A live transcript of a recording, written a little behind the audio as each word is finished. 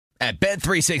At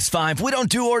Bet365, we don't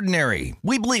do ordinary.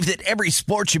 We believe that every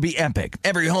sport should be epic.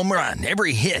 Every home run,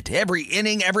 every hit, every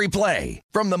inning, every play.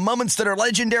 From the moments that are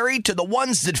legendary to the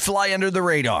ones that fly under the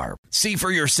radar. See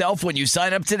for yourself when you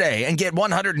sign up today and get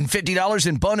 $150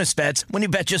 in bonus bets when you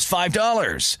bet just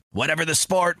 $5. Whatever the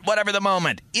sport, whatever the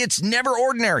moment, it's never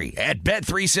ordinary at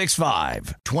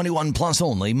Bet365. 21 plus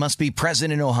only. Must be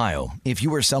present in Ohio. If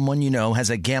you or someone you know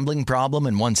has a gambling problem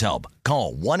and wants help,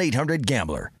 call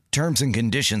 1-800-GAMBLER. Terms and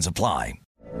conditions apply.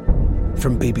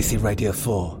 From BBC Radio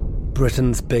 4,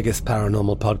 Britain's biggest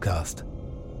paranormal podcast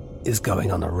is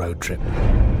going on a road trip.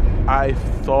 I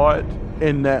thought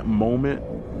in that moment,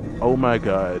 oh my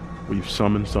God, we've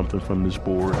summoned something from this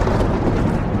board.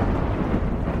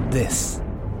 This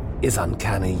is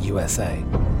Uncanny USA.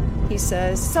 He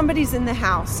says, somebody's in the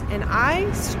house, and I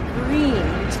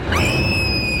screamed.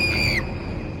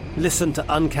 Listen to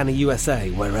Uncanny USA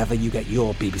wherever you get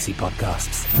your BBC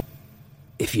podcasts,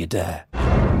 if you dare.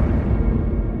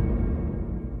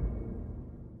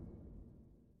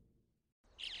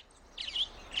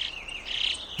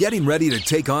 Getting ready to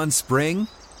take on spring?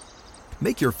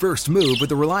 Make your first move with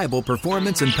the reliable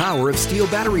performance and power of Steel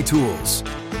battery tools.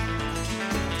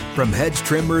 From hedge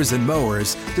trimmers and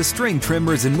mowers to string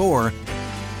trimmers and more,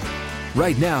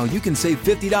 right now you can save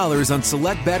 $50 on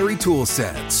select battery tool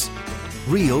sets.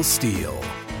 Real Steel.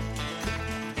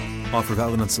 Offer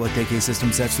valid on select AK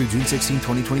system sets through June 16,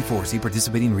 2024. See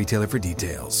participating retailer for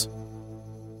details.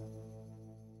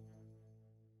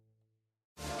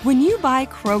 When you buy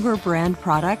Kroger brand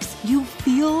products, you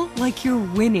feel like you're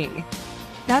winning.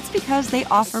 That's because they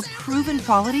offer proven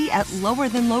quality at lower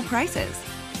than low prices.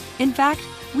 In fact,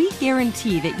 we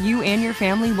guarantee that you and your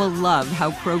family will love how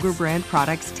Kroger brand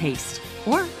products taste,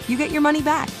 or you get your money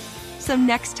back. So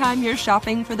next time you're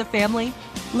shopping for the family,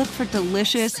 look for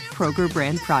delicious Kroger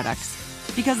brand products,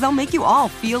 because they'll make you all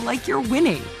feel like you're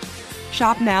winning.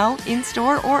 Shop now,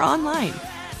 in-store, or online.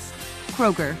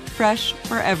 Kroger, fresh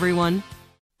for everyone.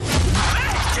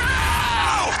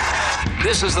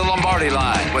 This is the Lombardi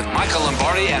Line with Michael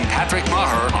Lombardi and Patrick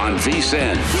Maher on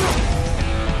VSiN.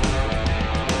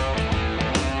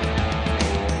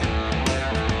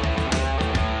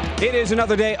 It is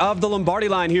another day of the Lombardi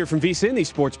Line here from VSiN, the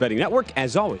Sports Betting Network,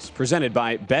 as always, presented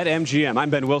by BetMGM.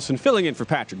 I'm Ben Wilson, filling in for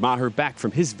Patrick Maher, back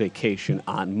from his vacation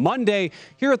on Monday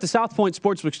here at the South Point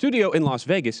Sportsbook Studio in Las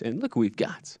Vegas. And look who we've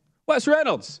got. Wes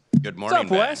Reynolds. Good morning, What's up,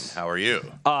 Ben? Wes? How are you?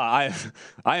 I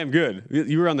am good.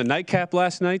 You were on the nightcap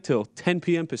last night till 10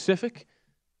 p.m. Pacific.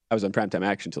 I was on primetime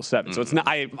action till 7, so it's not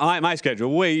my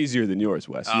schedule way easier than yours,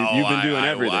 Wes. You've been doing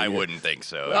everything. I wouldn't think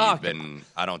so.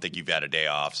 I don't think you've had a day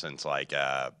off since like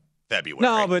February.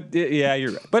 No, but yeah,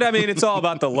 you're right. But I mean, it's all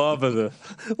about the love of the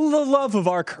love of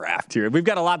our craft here. We've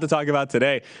got a lot to talk about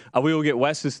today. We will get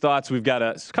Wes's thoughts. We've got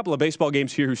a couple of baseball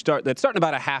games here that's starting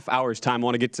about a half hour's time. I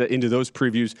want to get into those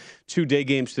previews. 2 day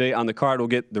games today on the card. We'll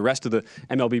get the rest of the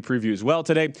MLB preview as well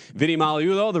today. Vinny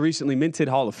Magliulo, the recently minted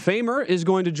Hall of Famer, is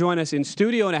going to join us in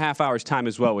studio in a half hour's time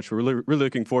as well, which we're really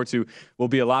looking forward to. Will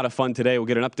be a lot of fun today. We'll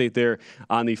get an update there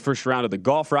on the first round of the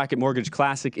Golf Rocket Mortgage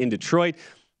Classic in Detroit.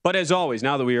 But as always,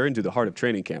 now that we are into the heart of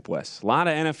training camp, Wes, a lot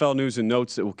of NFL news and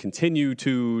notes that will continue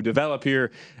to develop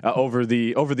here over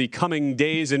the coming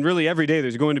days, and really every day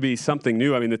there's going to be something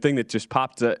new. I mean, the thing that just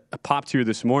popped here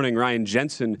this morning, Ryan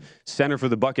Jensen, center for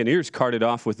the Buccaneers, carted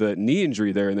off with a knee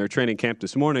injury there in their training camp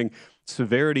this morning.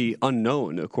 Severity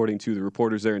unknown, according to the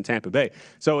reporters there in Tampa Bay.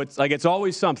 So it's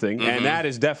always something, and that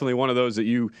is definitely one of those that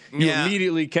you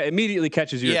immediately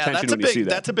catches your attention when you see that.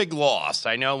 That's a big loss.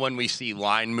 I know when we see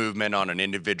line movement on an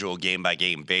individual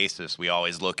game-by-game basis, we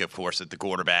always look, of course, at the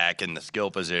quarterback and the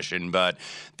skill position, but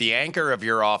the anchor of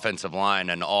your offensive line,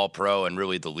 an all-pro and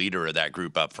really the leader of that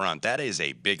group up front, that is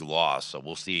a big loss. So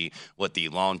we'll see what the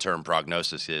long-term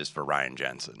prognosis is for Ryan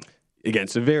Jensen. Again,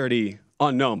 severity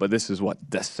unknown, but this is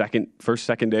the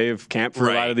second day of camp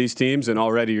for a lot of these teams, and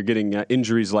already you're getting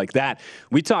injuries like that.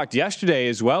 We talked yesterday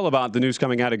as well about the news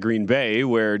coming out of Green Bay,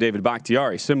 where David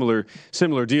Bakhtiari, similar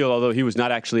deal, although he was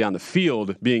not actually on the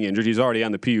field being injured. He's already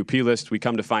on the PUP list. We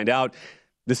come to find out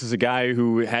this is a guy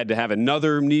who had to have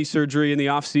another knee surgery in the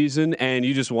offseason, and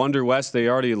you just wonder, Wes, they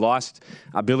already lost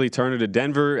Billy Turner to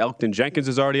Denver. Elkton Jenkins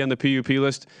is already on the PUP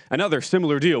list. Another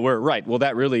similar deal where, will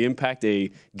that really impact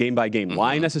a game-by-game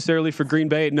line necessarily for Green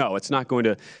Bay? No, it's not going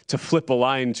to flip a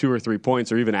line 2 or 3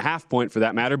 points or even a half point for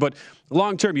that matter, but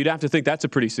long-term, you'd have to think that's a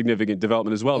pretty significant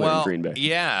development as well there in Green Bay.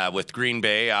 Yeah, with Green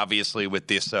Bay, obviously with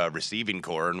this receiving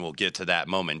core, and we'll get to that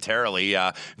momentarily,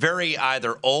 very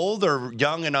either old or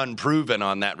young and unproven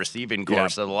on that receiving core. Yeah.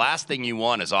 So the last thing you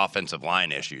want is offensive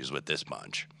line issues with this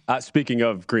bunch. Speaking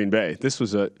of Green Bay, this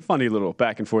was a funny little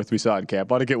back and forth we saw in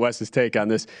camp. I want to get Wes's take on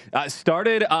this.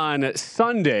 Started on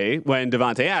Sunday when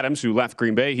Davante Adams, who left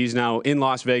Green Bay, he's now in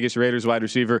Las Vegas, Raiders wide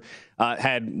receiver,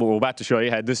 we're about to show you,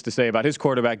 had this to say about his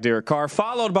quarterback, Derek Carr,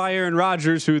 followed by Aaron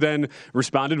Rodgers, who then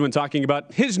responded when talking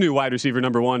about his new wide receiver,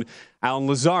 number 1, Allen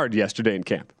Lazard, yesterday in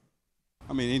camp.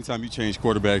 I mean, anytime you change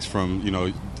quarterbacks from,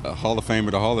 a Hall of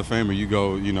Famer to Hall of Famer, you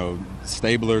go,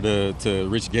 Stabler to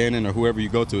Rich Gannon or whoever you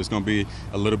go to, it's going to be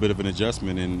a little bit of an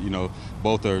adjustment. And,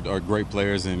 both are great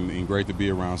players and great to be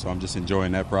around. So I'm just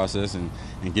enjoying that process and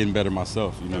getting better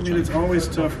myself. It's always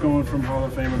tough going from Hall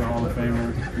of Famer to Hall of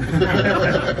Famer.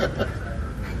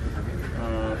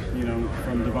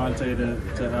 From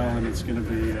Davante to Allen, it's going to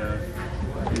be,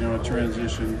 a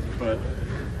transition. But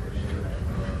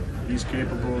he's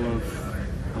capable of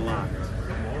a lot.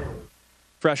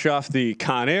 Fresh off the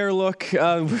Con Air look,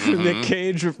 Nick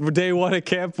Cage, day 1 at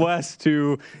Camp West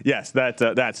to, yes,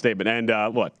 that statement.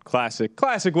 And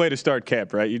classic way to start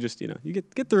camp, right? You just, you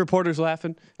get the reporters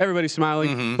laughing, everybody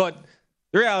smiling. But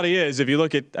the reality is, if you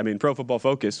look at, Pro Football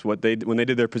Focus, when they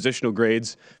did their positional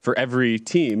grades for every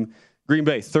team, Green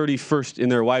Bay 31st in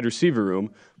their wide receiver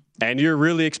room. And you're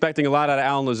really expecting a lot out of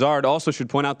Allen Lazard. Also should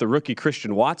point out the rookie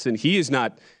Christian Watson. He is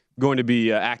not going to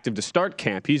be active to start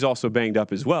camp. He's also banged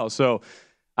up as well. So,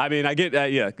 I get,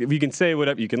 you can say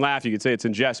whatever, you can laugh, you can say it's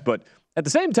in jest, but at the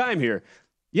same time here,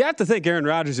 you have to think Aaron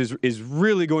Rodgers is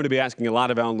really going to be asking a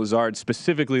lot of Allen Lazard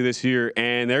specifically this year,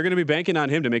 and they're going to be banking on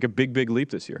him to make a big, big leap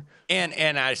this year.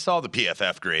 And I saw the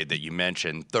PFF grade that you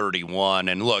mentioned, 31.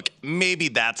 And look, maybe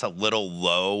that's a little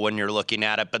low when you're looking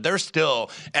at it, but they're still,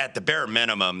 at the bare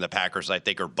minimum, the Packers, I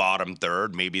think, are bottom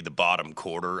third, maybe the bottom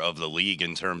quarter of the league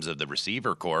in terms of the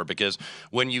receiver core, because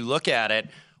when you look at it,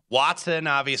 Watson,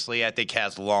 obviously, I think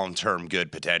has long-term good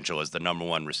potential as the number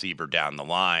 1 receiver down the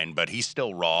line, but he's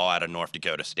still raw out of North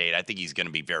Dakota State. I think he's going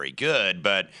to be very good,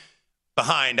 but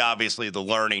behind, obviously, the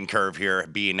learning curve here,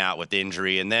 being out with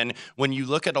injury. And then when you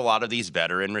look at a lot of these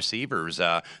veteran receivers,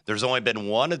 there's only been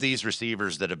one of these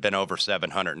receivers that have been over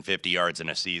 750 yards in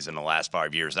a season the last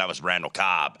 5 years. That was Randall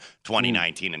Cobb,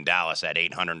 2019 in Dallas at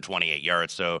 828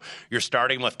 yards. So you're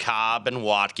starting with Cobb and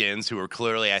Watkins, who are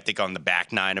clearly, I think, on the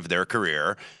back 9 of their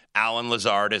career. Allen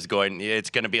Lazard it's going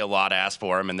to be a lot asked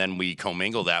for him. And then we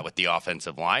commingle that with the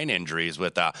offensive line injuries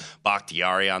with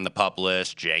Bakhtiari on the PUP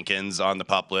list, Jenkins on the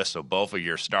PUP list. So both of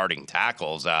your starting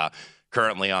tackles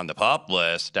currently on the PUP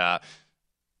list.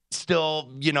 Still,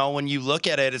 when you look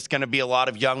at it, it's going to be a lot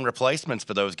of young replacements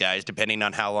for those guys, depending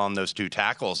on how long those 2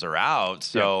 tackles are out.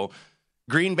 So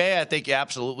Green Bay, I think,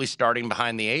 absolutely starting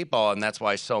behind the 8 ball. And that's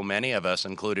why so many of us,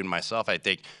 including myself, I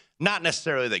think, not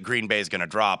necessarily that Green Bay is going to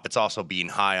drop. It's also being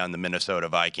high on the Minnesota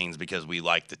Vikings because we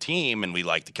like the team and we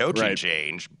like the coaching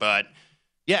change. But,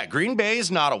 yeah, Green Bay is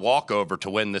not a walkover to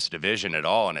win this division at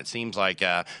all, and it seems like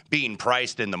being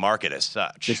priced in the market as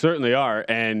such. They certainly are.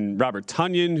 And Robert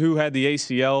Tonyan, who had the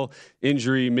ACL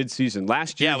injury midseason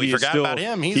last year. Yeah, we forgot about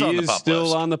him. He's on the PUP list. He is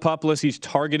still on the PUP list. He's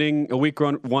targeting a week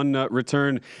 1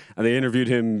 return. They interviewed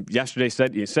him yesterday.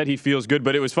 He said he feels good,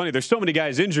 but it was funny. There's so many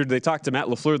guys injured. They talked to Matt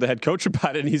LaFleur, the head coach,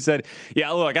 about it, and he said, yeah,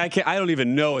 look, I don't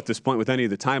even know at this point with any of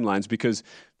the timelines because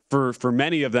for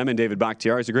many of them, and David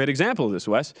Bakhtiari is a great example of this,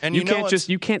 Wes. And you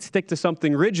can't stick to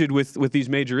something rigid with these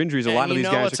major injuries. A lot of these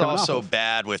guys are coming off. It's also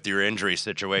bad with your injury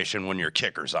situation when your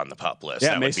kicker's on the PUP list.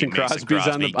 Yeah, that Mason Crosby's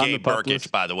on the Gabe PUP Burkich,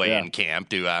 list. by the way, in camp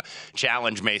to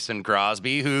challenge Mason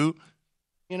Crosby, who,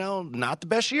 not the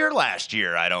best year last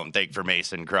year, I don't think, for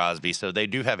Mason Crosby. So they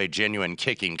do have a genuine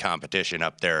kicking competition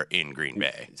up there in Green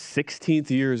Bay. 16th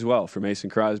year as well for Mason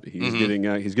Crosby. He's getting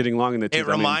long in the tooth. It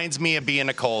reminds me of being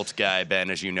a Colts guy, Ben,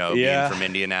 as you know, being from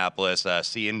Indianapolis,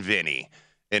 seeing Vinny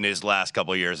in his last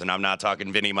couple of years. And I'm not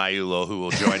talking Vinny Maiulo, who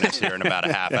will join us here in about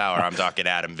a half hour. I'm talking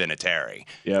Adam Vinatieri.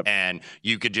 Yep. And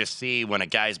you could just see when a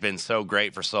guy's been so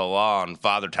great for so long,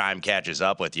 Father Time catches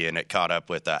up with you, and it caught up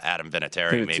with Adam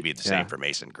Vinatieri. Maybe the same for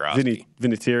Mason Crosby.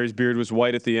 Vinatieri's beard was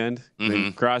white at the end.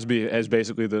 Crosby has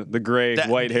basically the gray,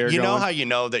 white hair You know how you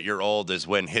know that you're old is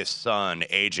when his son,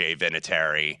 AJ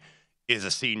Vinatieri, is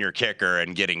a senior kicker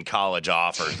and getting college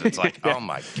offers. It's like, oh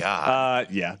my God.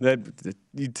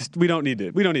 We don't need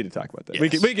to talk about that.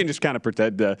 Yes. We can just kind of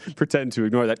pretend to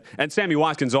ignore that. And Sammy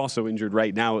Watkins also injured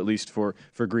right now, at least for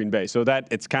Green Bay. So that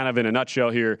it's kind of in a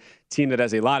nutshell here. Team that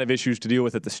has a lot of issues to deal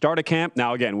with at the start of camp.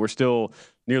 Now again, we're still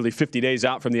nearly 50 days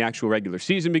out from the actual regular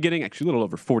season beginning. Actually, a little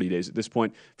over 40 days at this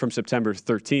point from September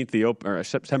 13th, or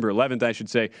September 11th, I should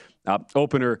say,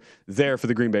 opener there for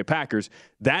the Green Bay Packers.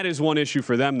 That is one issue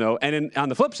for them, though. And on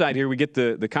the flip side here, we get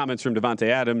the comments from Davante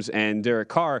Adams and Derek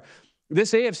Carr.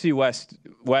 This AFC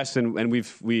West, and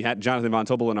we had Jonathan Von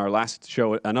Tobel in our last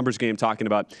show, a numbers game, talking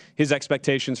about his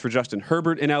expectations for Justin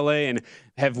Herbert in LA, and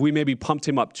have we maybe pumped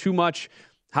him up too much?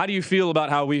 How do you feel about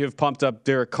how we have pumped up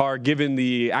Derek Carr, given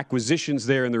the acquisitions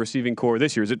there in the receiving core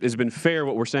this year? Has it been fair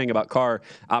what we're saying about Carr,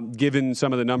 given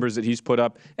some of the numbers that he's put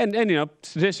up, and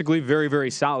statistically very,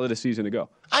 very solid a season ago?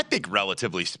 I think,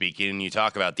 relatively speaking, you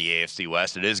talk about the AFC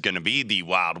West, it is going to be the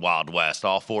wild, wild West.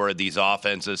 All four of these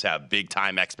offenses have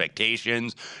big-time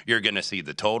expectations. You're going to see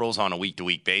the totals on a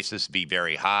week-to-week basis be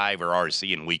very high. We're already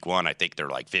seeing week one, I think they're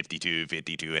like 52,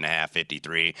 52.5,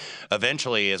 53.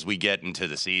 Eventually, as we get into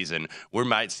the season, we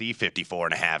might see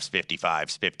 54.5s,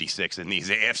 55s, 56 in these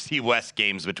AFC West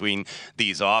games between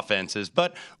these offenses.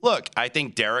 But, look, I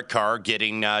think Derek Carr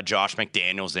getting Josh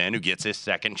McDaniels in, who gets his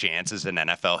second chance as an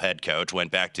NFL head coach, went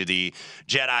back to the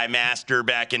Jedi Master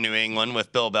back in New England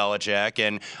with Bill Belichick.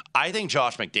 And I think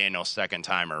Josh McDaniels' second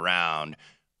time around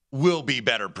will be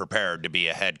better prepared to be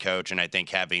a head coach. And I think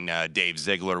having Dave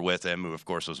Ziegler with him, who, of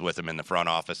course, was with him in the front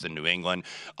office in New England,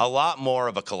 a lot more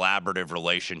of a collaborative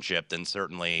relationship than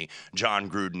certainly John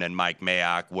Gruden and Mike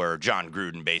Mayock, where John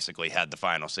Gruden basically had the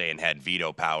final say and had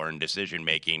veto power and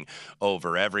decision-making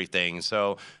over everything.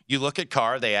 So you look at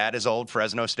Carr, they add his old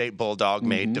Fresno State Bulldog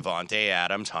mate, Devontae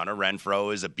Adams. Hunter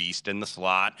Renfrow is a beast in the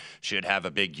slot, should have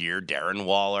a big year. Darren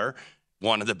Waller,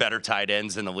 one of the better tight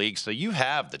ends in the league. So you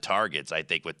have the targets, I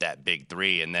think, with that big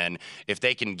three. And then if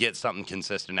they can get something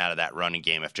consistent out of that running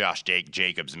game, if Josh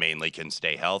Jacobs mainly can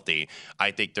stay healthy, I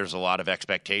think there's a lot of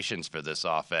expectations for this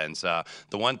offense. The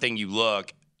one thing you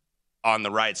look on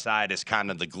the right side is kind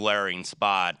of the glaring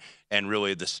spot. And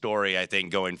really the story, I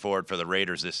think, going forward for the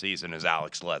Raiders this season is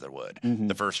Alex Leatherwood,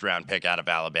 the first-round pick out of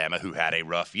Alabama, who had a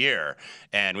rough year.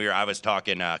 And I was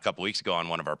talking a couple weeks ago on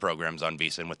one of our programs on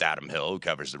VSiN with Adam Hill, who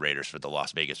covers the Raiders for the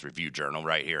Las Vegas Review-Journal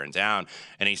right here in town.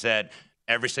 And he said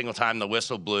every single time the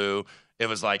whistle blew, it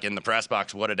was like in the press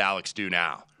box, what did Alex do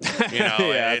now?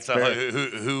 Yeah, it's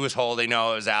who was holding?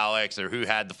 No, it was Alex, or who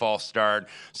had the false start.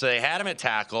 So they had him at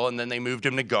tackle, and then they moved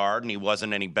him to guard, and he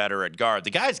wasn't any better at guard.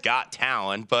 The guy's got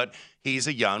talent, but he's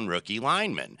a young rookie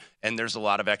lineman, and there's a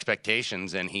lot of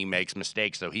expectations, and he makes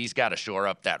mistakes, so he's got to shore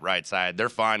up that right side. They're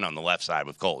fine on the left side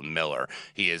with Colton Miller.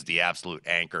 He is the absolute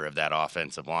anchor of that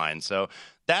offensive line. So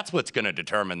that's what's going to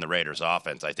determine the Raiders'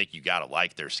 offense. I think you got to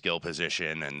like their skill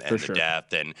position and the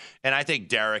depth, and I think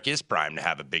Derek is primed to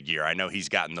have a big year. I know he's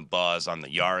gotten the buzz on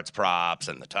the yards props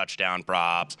and the touchdown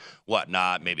props,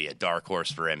 whatnot, maybe a dark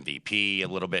horse for MVP a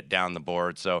little bit down the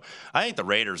board. So I think the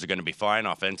Raiders are going to be fine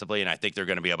offensively, and I think they're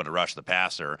going to be able to rush the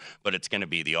passer, but it's going to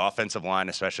be the offensive line,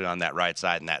 especially on that right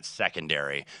side and that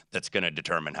secondary, that's going to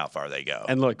determine how far they go.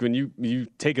 And look, when you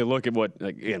take a look at what,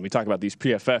 again, we talk about these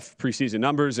PFF preseason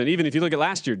numbers, and even if you look at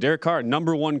last year, Derek Carr,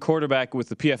 number one quarterback with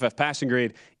the PFF passing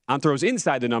grade on throws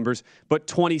inside the numbers, but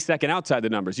 22nd outside the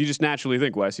numbers. You just naturally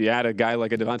think, Wes, you add a guy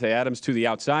like a Devontae Adams to the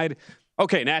outside,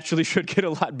 okay, naturally should get a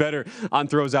lot better on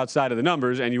throws outside of the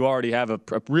numbers, and you already have a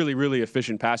really, really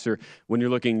efficient passer when you're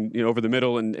looking over the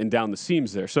middle and down the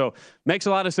seams there. So makes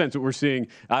a lot of sense what we're seeing.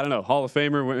 I don't know, Hall of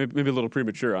Famer, maybe a little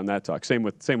premature on that talk. Same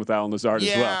with Alan Lazard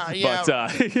as well. Yeah.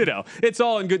 But, it's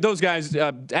all in good. Those guys,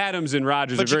 Adams and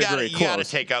Rodgers, are very, very close. You got to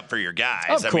take up for your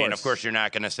guys. I mean, of course, you're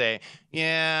not going to say,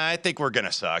 yeah, I think we're going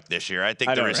to suck this year. I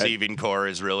think the receiving core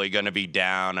is really going to be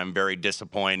down. I'm very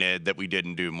disappointed that we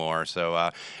didn't do more.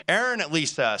 So Aaron at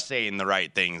least saying the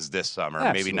right things this summer.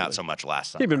 Absolutely. Maybe not so much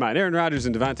last summer. Keep in mind, Aaron Rodgers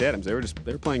and Devontae Adams, they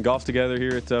were playing golf together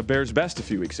here at Bears Best a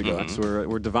few weeks ago. That's where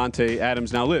Devontae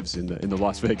Adams now lives, in the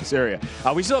Las Vegas area.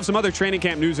 We still have some other training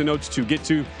camp news and notes to get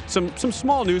to. Some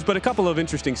small news, but a couple of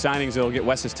interesting signings that will get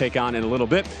Wes's take on in a little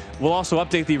bit. We'll also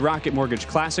update the Rocket Mortgage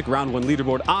Classic Round 1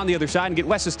 leaderboard on the other side and get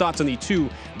Wes's thoughts on the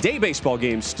 2-day baseball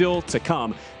games still to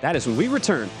come. That is when we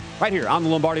return right here on the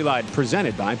Lombardi Line,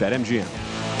 presented by BetMGM.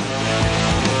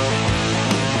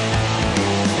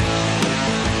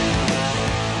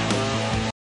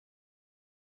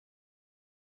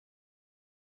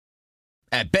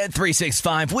 At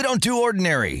Bet365, we don't do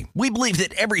ordinary. We believe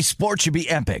that every sport should be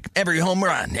epic. Every home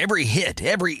run, every hit,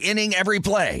 every inning, every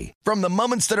play. From the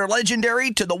moments that are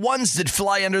legendary to the ones that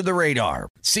fly under the radar.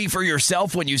 See for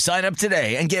yourself when you sign up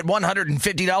today and get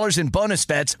 $150 in bonus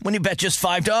bets when you bet just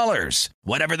 $5.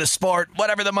 Whatever the sport,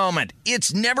 whatever the moment,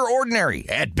 it's never ordinary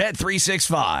at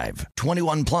Bet365.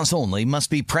 21 plus only. Must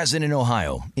be present in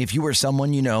Ohio. If you or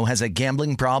someone you know has a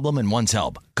gambling problem and wants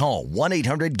help, call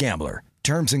 1-800-GAMBLER.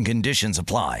 Terms and conditions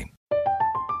apply.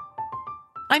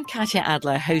 I'm Katya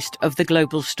Adler, host of The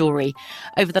Global Story.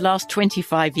 Over the last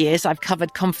 25 years, I've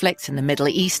covered conflicts in the Middle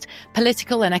East,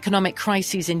 political and economic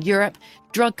crises in Europe,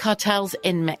 drug cartels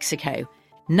in Mexico.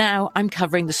 Now I'm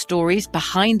covering the stories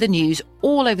behind the news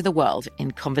all over the world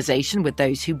in conversation with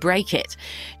those who break it.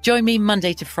 Join me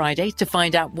Monday to Friday to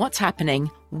find out what's happening,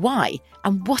 why,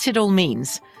 and what it all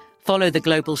means. Follow The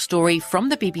Global Story from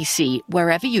the BBC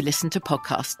wherever you listen to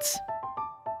podcasts.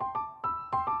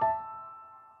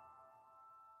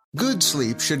 Good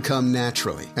sleep should come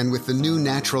naturally, and with the new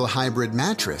Natural Hybrid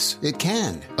mattress, it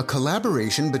can. A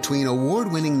collaboration between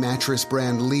award-winning mattress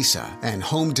brand Leesa and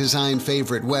home design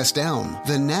favorite West Elm,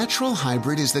 the Natural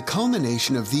Hybrid is the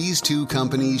culmination of these two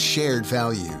companies' shared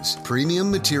values: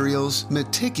 premium materials,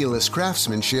 meticulous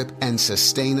craftsmanship, and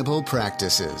sustainable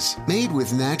practices. Made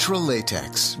with natural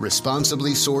latex,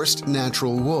 responsibly sourced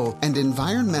natural wool, and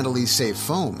environmentally safe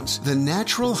foams, the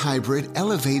Natural Hybrid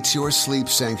elevates your sleep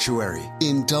sanctuary,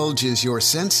 indulges your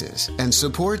senses, and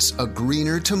supports a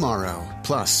greener tomorrow.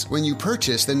 Plus, when you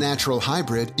purchase the Natural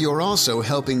Hybrid, you're also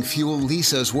helping fuel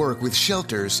Leesa's work with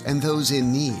shelters and those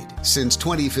in need. Since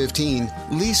 2015,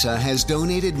 Leesa has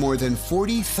donated more than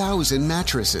 40,000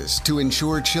 mattresses to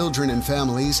ensure children and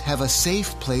families have a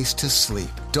safe place to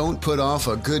sleep. Don't put off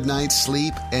a good night's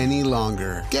sleep any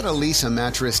longer. Get a Leesa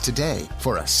mattress today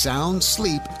for a sound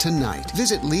sleep tonight.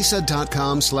 Visit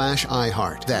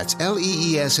leesa.com/iHeart. That's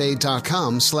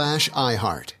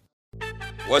LEESA.com/iHeart.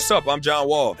 What's up? I'm John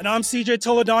Wall. And I'm CJ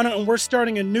Toledano, and we're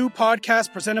starting a new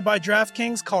podcast presented by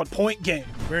DraftKings called Point Game.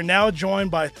 We're now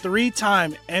joined by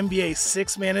three-time NBA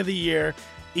Sixth Man of the Year,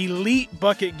 elite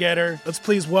bucket getter. Let's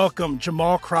please welcome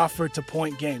Jamal Crawford to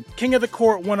Point Game. King of the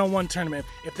Court one-on-one tournament.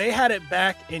 If they had it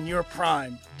back in your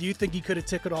prime, do you think you could have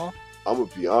took it all? I'm going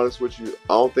to be honest with you.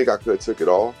 I don't think I could have took it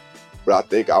all, but I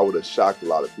think I would have shocked a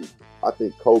lot of people. I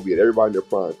think Kobe and everybody in their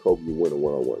prime, Kobe would win a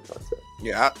one-on-one contest.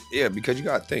 Yeah, because you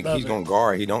got to think, he's going to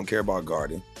guard. He don't care about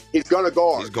guarding. He's going to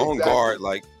guard. He's going to guard.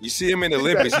 Like, you see him in the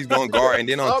Olympics, he's going to guard. And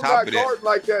then on top of that. I'm not guarding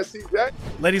like that, CJ.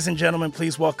 Ladies and gentlemen,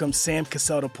 please welcome Sam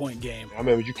Cassell to Point Game. I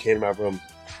remember you came out from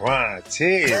prime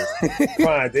 10.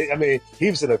 I mean, he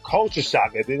was in a culture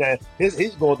shock. And then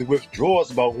he's going through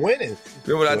withdrawals about winning.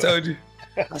 Remember what I told you?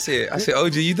 I said,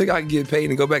 OG, you think I can get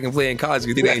paid and go back and play in college?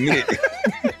 You think they ain't it?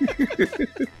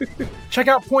 Check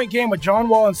out Point Game with John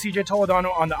Wall and CJ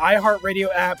Toledano on the iHeartRadio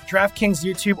app, DraftKings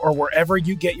YouTube, or wherever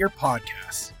you get your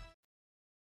podcasts.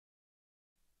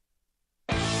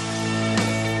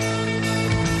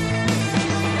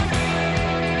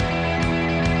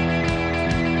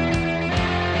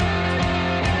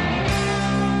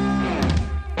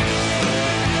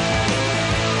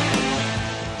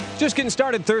 Just getting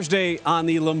started Thursday on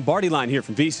the Lombardi Line here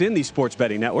from VSiN, the Sports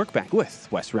Betting Network. Back with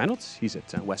Wes Reynolds. He's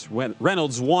at Wes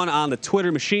Reynolds 1 on the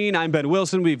Twitter machine. I'm Ben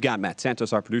Wilson. We've got Matt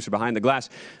Santos, our producer, behind the glass.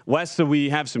 Wes, so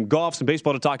we have some golf, some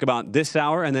baseball to talk about this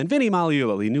hour. And then Vinny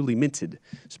Magliulo, the newly minted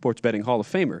Sports Betting Hall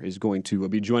of Famer, is going to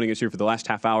be joining us here for the last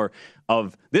half hour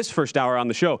of this first hour on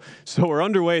the show. So we're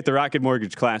underway at the Rocket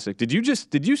Mortgage Classic. Did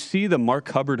you see the Mark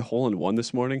Hubbard hole-in-one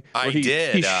this morning? I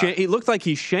did. He looked like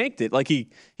he shanked it. Like he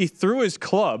threw his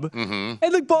club. Mm-hmm.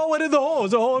 And the ball went in the hole. It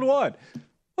was a hole-in-one.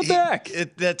 What the heck?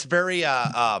 That's very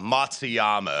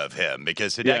Matsuyama of him,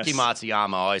 because Hideki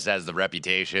Matsuyama always has the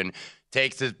reputation.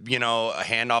 Takes a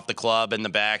hand off the club in the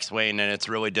backswing, and it's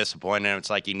really disappointing. It's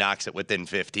like he knocks it within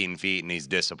 15 feet, and he's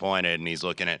disappointed, and he's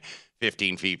looking at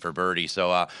 15 feet for birdie.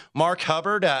 So Mark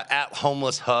Hubbard at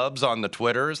Homeless Hubs on the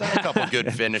Twitters had a couple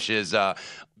good finishes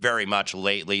very much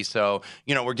lately. So,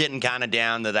 we're getting kind of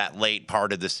down to that late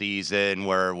part of the season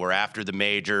where we're after the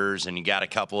majors and you got a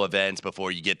couple events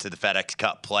before you get to the FedEx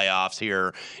Cup playoffs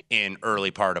here in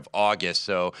early part of August.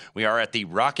 So we are at the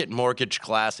Rocket Mortgage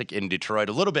Classic in Detroit.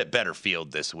 A little bit better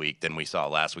field this week than we saw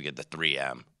last week at the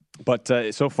 3M. But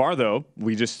so far, though,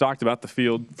 we just talked about the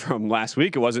field from last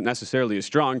week. It wasn't necessarily as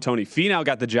strong. Tony Finau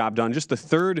got the job done. Just the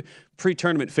third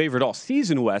pre-tournament favorite all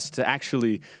season, West, to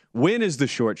actually win as the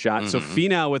short shot. Mm-hmm. So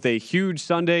Finau with a huge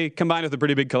Sunday combined with a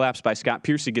pretty big collapse by Scott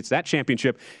Piercy gets that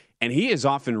championship. And he is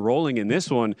off and rolling in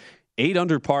this one. 8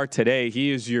 under par today.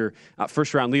 He is your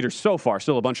first-round leader so far.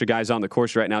 Still a bunch of guys on the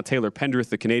course right now. Taylor Pendrith,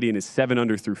 the Canadian, is 7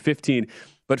 under through 15.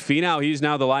 But Finau, he's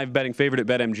now the live betting favorite at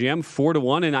BetMGM,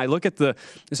 4-1. And I look at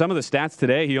some of the stats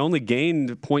today. He only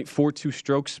gained 0.42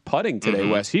 strokes putting today,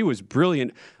 Wes. He was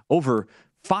brilliant over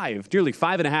nearly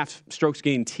 5.5 strokes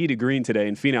gained tee to green today,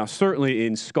 and Finau certainly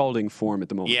in scalding form at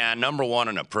the moment. Yeah, number one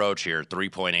in approach here,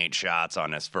 3.8 shots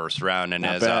on his first round. And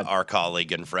as our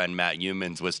colleague and friend Matt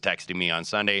Humans was texting me on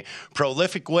Sunday,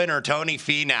 prolific winner Tony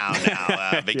Finau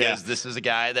now, because this is a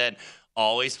guy that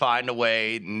always find a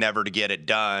way never to get it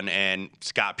done. And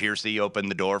Scott Piercy opened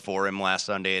the door for him last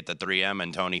Sunday at the 3M,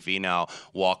 and Tony Finau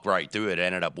walked right through it,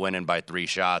 ended up winning by 3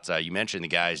 shots. You mentioned the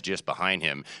guys just behind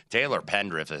him. Taylor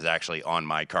Pendrith is actually on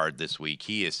my card this week.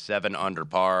 He is 7 under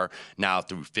par now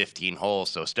through 15 holes,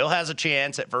 so still has a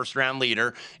chance at first-round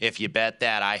leader. If you bet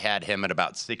that, I had him at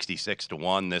about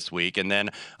 66-1 this week. And then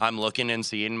I'm looking and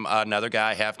seeing another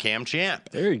guy have Cam Champ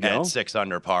there you go. At 6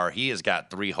 under par. He has got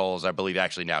 3 holes, I believe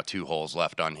actually now 2 holes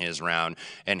left on his round,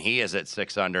 and he is at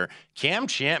 6 under. Cam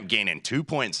Champ gaining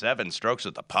 2.7 strokes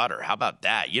with the putter. How about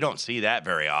that? You don't see that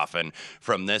very often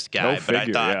from this guy. But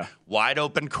I thought wide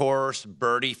open course,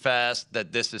 birdie fest,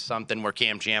 that this is something where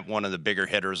Cam Champ, one of the bigger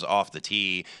hitters off the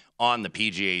tee on the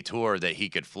PGA Tour, that he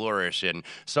could flourish. And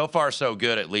so far, so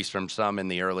good, at least from some in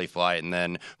the early flight. And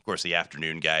then, of course, the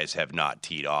afternoon guys have not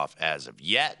teed off as of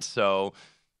yet. So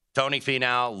Tony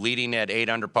Finau leading at 8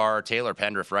 under par. Taylor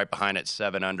Pendrith right behind at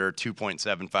 7 under,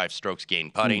 2.75 strokes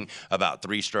gained putting, about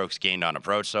 3 strokes gained on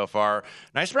approach so far.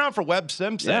 Nice round for Webb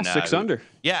Simpson. Yeah, 6 under.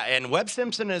 Yeah, and Webb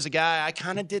Simpson is a guy I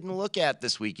kind of didn't look at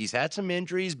this week. He's had some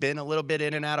injuries, been a little bit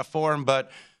in and out of form,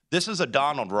 but this is a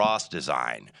Donald Ross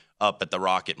design up at the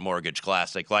Rocket Mortgage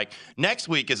Classic. Like, next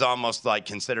week is almost like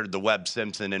considered the Webb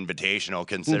Simpson Invitational,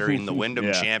 considering the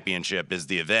Wyndham Championship is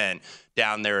the event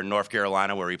down there in North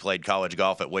Carolina where he played college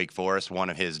golf at Wake Forest.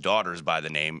 One of his daughters by the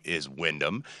name is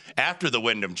Wyndham. After the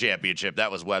Wyndham Championship,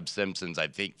 that was Webb Simpson's, I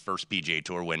think, first PGA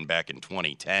Tour win back in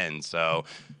 2010. So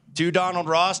 2 Donald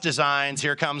Ross designs.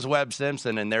 Here comes Webb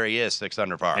Simpson, and there he is, 6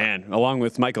 under par. And along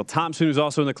with Michael Thompson, who's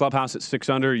also in the clubhouse at 6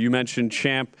 under. You mentioned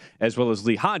Champ as well as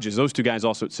Lee Hodges. Those 2 guys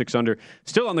also at 6 under.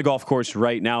 Still on the golf course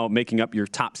right now, making up your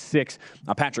top 6.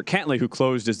 Patrick Cantlay, who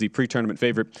closed as the pre-tournament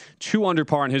favorite, 2 under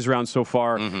par in his round so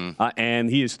far, and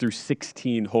he is through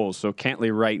 16 holes. So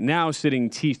Cantlay right now sitting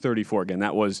T34. Again,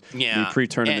 that was the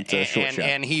pre-tournament short shot.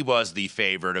 And he was the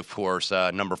favorite, of course,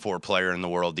 number 4 player in the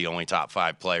world, the only top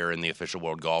 5 player in the official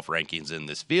World Golf rankings in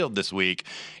this field this week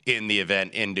in the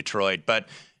event in Detroit. But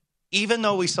even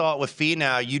though we saw it with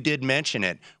Finau, you did mention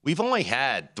it, we've only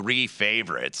had 3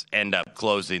 favorites end up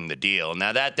closing the deal.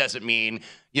 Now, that doesn't mean,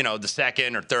 the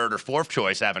second or third or fourth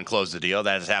choice haven't closed the deal.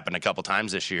 That has happened a couple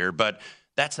times this year. But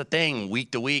that's the thing,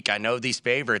 week to week, I know these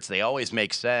favorites, they always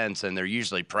make sense, and they're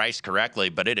usually priced correctly,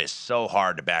 but it is so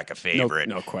hard to back a favorite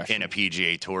no question. in a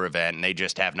PGA Tour event, and they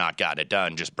just have not gotten it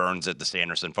done. Just Burns at the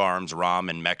Sanderson Farms, Rahm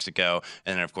in Mexico,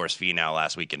 and then, of course, Finau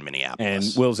last week in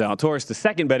Minneapolis. And Will Zalatoris, the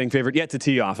second betting favorite, yet to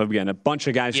tee off. Again, a bunch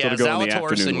of guys still to go in the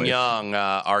afternoon. Zalatoris and late. Young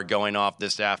are going off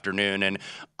this afternoon, and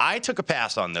I took a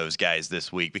pass on those guys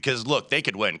this week because, look, they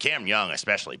could win. Cam Young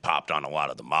especially popped on a lot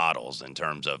of the models in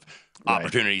terms of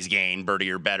opportunities gained, birdie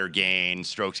or better gained,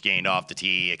 strokes gained off the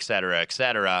tee, et cetera, et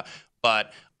cetera.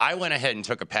 But I went ahead and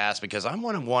took a pass because I'm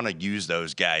going to want to use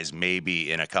those guys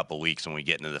maybe in a couple weeks when we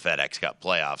get into the FedEx Cup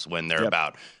playoffs when they're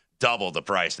about double the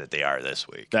price that they are this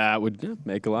week. That would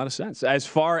make a lot of sense. As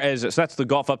far as, so that's the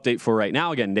golf update for right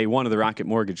now. Again, day 1 of the Rocket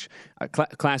Mortgage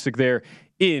Classic there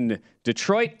in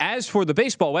Detroit. As for the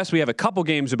baseball, West, we have a couple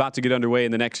games about to get underway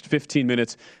in the next 15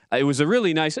 minutes. It was a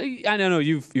really nice, I know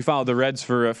you followed the Reds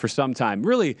for some time.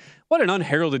 Really, what an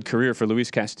unheralded career for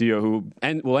Luis Castillo, who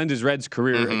will end his Reds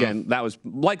career. Again, that was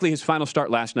likely his final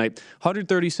start last night.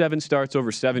 137 starts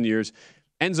over 7 years.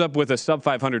 Ends up with a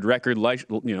sub-500 record,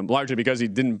 largely because he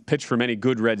didn't pitch for many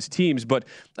good Reds teams. But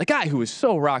a guy who is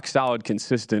so rock-solid,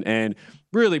 consistent, and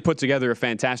really put together a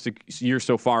fantastic year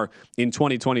so far in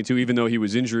 2022, even though he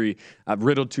was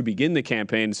injury-riddled to begin the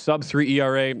campaign. Sub-3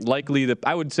 ERA, likely,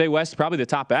 I would say, West, probably the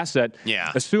top asset.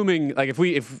 Yeah. Assuming,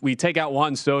 if we take out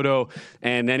Juan Soto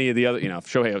and any of the other,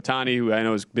 Shohei Ohtani, who I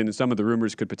know has been in some of the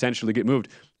rumors could potentially get moved.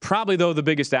 Probably, though, the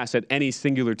biggest asset any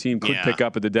singular team could pick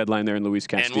up at the deadline there in Luis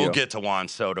Castillo. And we'll get to Juan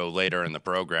Soto later in the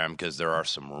program because there are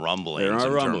some rumblings in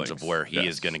terms of where he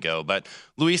is going to go. But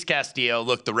Luis Castillo,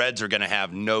 look, the Reds are going to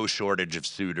have no shortage of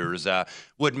suitors.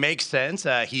 Would make sense.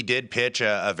 He did pitch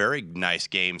a very nice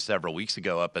game several weeks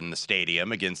ago up in the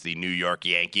stadium against the New York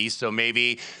Yankees. So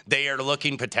maybe they are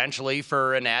looking potentially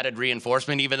for an added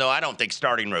reinforcement, even though I don't think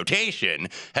starting rotation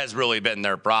has really been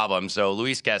their problem. So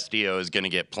Luis Castillo is going to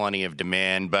get plenty of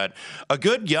demand. But a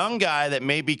good young guy that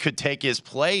maybe could take his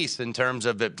place in terms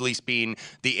of at least being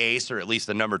the ace or at least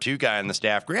the number 2 guy on the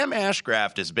staff. Graham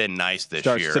Ashcraft has been nice this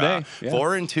year. Today.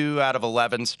 4-2 out of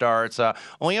 11 starts.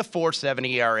 Only a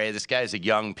 4.70 ERA. This guy's a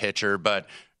young pitcher, but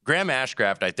Graham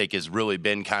Ashcraft, I think, has really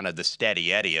been kind of the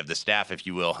steady Eddie of the staff, if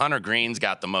you will. Hunter Green's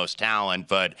got the most talent,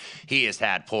 but he has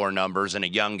had poor numbers. And a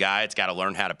young guy, it's got to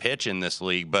learn how to pitch in this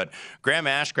league. But Graham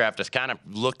Ashcraft has kind of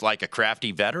looked like a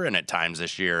crafty veteran at times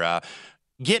this year.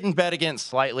 Getting bet against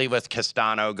slightly with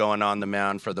Castano going on the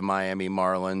mound for the Miami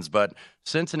Marlins, but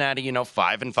Cincinnati,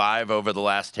 5-5 over the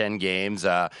last 10 games,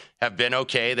 have been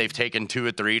okay. They've taken 2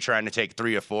 of 3, trying to take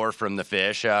 3 of 4 from the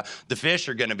Fish. The Fish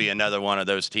are going to be another one of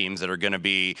those teams that are going to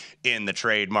be in the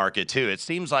trade market too. It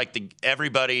seems like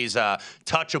everybody's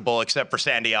touchable except for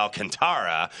Sandy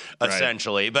Alcantara,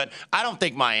 essentially. Right. But I don't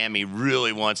think Miami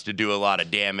really wants to do a lot of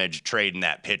damage trading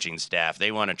that pitching staff.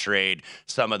 They want to trade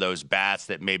some of those bats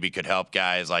that maybe could help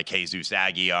guys like Jesus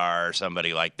Aguilar or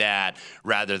somebody like that,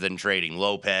 rather than trading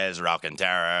Lopez or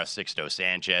Alcantara, Sixto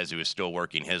Sanchez, who is still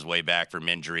working his way back from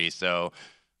injury. So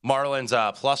Marlins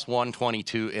plus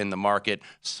 122 in the market.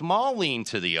 Small lean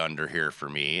to the under here for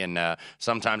me, and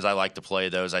sometimes I like to play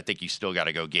those. I think you still got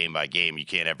to go game by game. You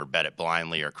can't ever bet it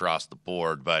blindly or across the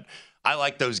board, but I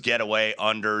like those getaway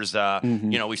unders.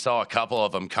 We saw a couple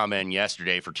of them come in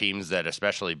yesterday for teams that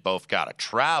especially both got to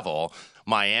travel.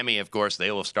 Miami, of course,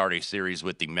 they will start a series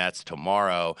with the Mets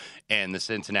tomorrow, and the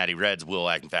Cincinnati Reds will,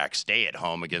 in fact, stay at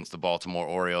home against the Baltimore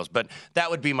Orioles. But that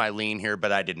would be my lean here,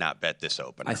 but I did not bet this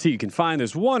opener. I see you can find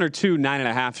there's 1 or 2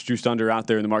 9.5s juiced under out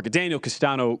there in the market. Daniel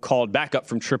Castano called back up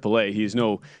from AAA. He's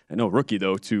no rookie,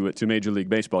 though, to Major League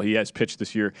Baseball. He has pitched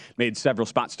this year, made several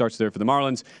spot starts there for the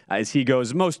Marlins. As he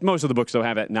goes, most of the books, though,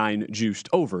 have at 9 juiced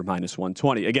over minus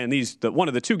 120. Again, one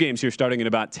of the 2 games here starting in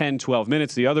about 10, 12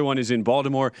 minutes. The other one is in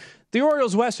Baltimore. The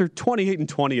Orioles West are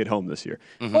 28-20 at home this year.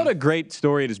 Mm-hmm. What a great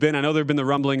story it has been. I know there have been the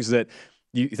rumblings that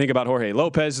you think about Jorge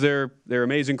Lopez, their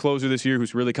amazing closer this year,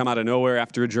 who's really come out of nowhere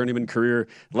after a journeyman career,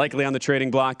 likely on the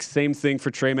trading block. Same thing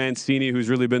for Trey Mancini, who's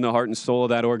really been the heart and soul of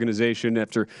that organization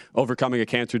after overcoming a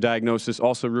cancer diagnosis,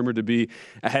 also rumored to be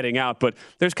heading out. But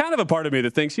there's kind of a part of me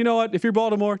that thinks, you know what, if you're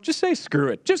Baltimore, just say screw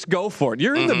it. Just go for it.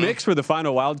 You're in the mix for the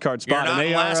final wild card spot. You're not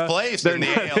in last place in the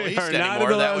AL East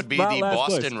anymore. That would be the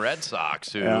Boston Red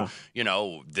Sox, who,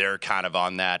 they're kind of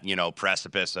on that,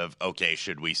 precipice of, okay,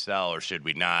 should we sell or should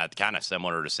we not? Kind of similar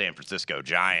to San Francisco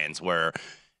Giants, where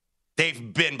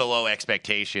they've been below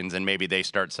expectations and maybe they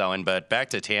start selling. But back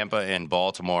to Tampa and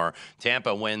Baltimore.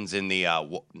 Tampa wins in the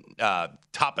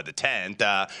top of the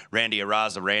 10th. Randy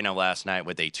Arozarena last night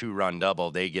with a 2-run double.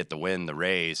 They get the win, the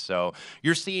Rays. So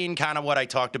you're seeing kind of what I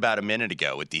talked about a minute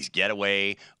ago with these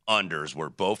getaway unders, where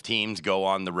both teams go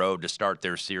on the road to start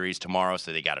their series tomorrow,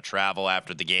 so they got to travel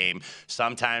after the game.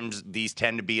 Sometimes these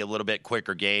tend to be a little bit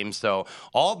quicker games, so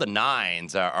all the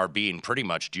 9s are being pretty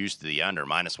much juiced to the under.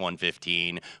 Minus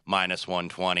 115, minus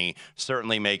 120.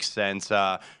 Certainly makes sense.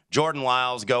 Jordan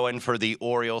Lyles going for the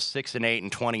Orioles, 6-8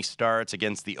 and 20 starts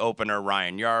against the opener,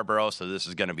 Ryan Yarbrough. So this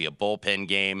is going to be a bullpen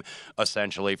game,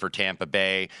 essentially, for Tampa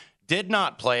Bay. Did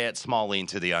not play it. Small lean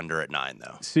to the under at 9,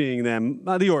 though. Seeing them,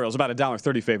 the Orioles, about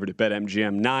 $1.30 favorite at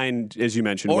BetMGM. 9, as you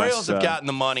mentioned. Orioles have gotten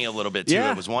the money a little bit, too.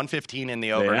 Yeah. It was 115 in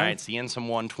the overnight. Seeing some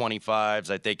 125s.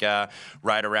 I think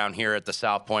right around here at the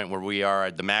South Point where we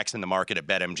are, the max in the market at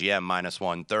BetMGM, minus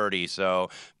 130. So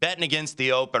betting against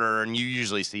the opener, and you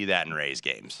usually see that in Rays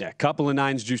games. Yeah, couple of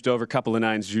 9s juiced over, couple of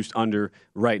 9s juiced under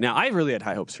right now. I really had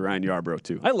high hopes for Ryan Yarbrough,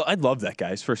 too. I love that guy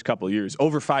his first couple of years.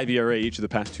 Over 5 ERA each of the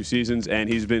past 2 seasons, and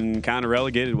he's been kind of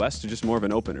relegated west to just more of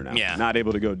an opener now. Yeah. Not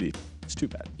able to go deep. It's too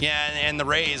bad. Yeah, and the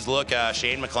Rays, look,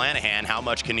 Shane McClanahan, how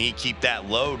much can he keep that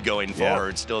load going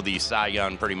forward? Still the Cy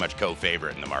Young pretty much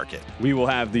co-favorite in the market. We will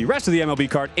have the rest of the MLB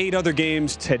card, 8 other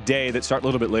games today that start a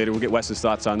little bit later. We'll get Wes's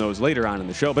thoughts on those later on in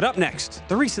the show. But up next,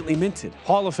 the recently minted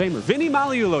Hall of Famer Vinny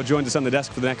Magliulo joins us on the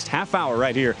desk for the next half hour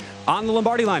right here on the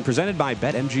Lombardi Line, presented by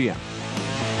BetMGM.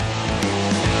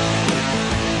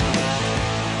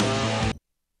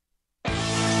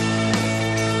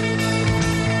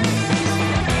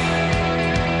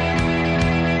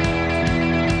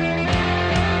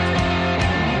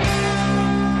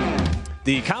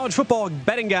 The college football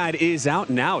betting guide is out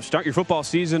now. Start your football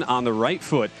season on the right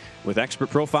foot with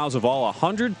expert profiles of all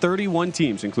 131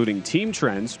 teams, including team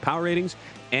trends, power ratings,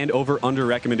 and over-under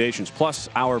recommendations, plus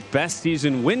our best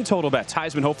season win total bets,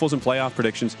 Heisman hopefuls, and playoff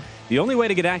predictions. The only way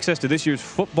to get access to this year's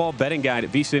football betting guide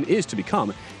at VSiN is to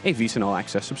become a VSiN All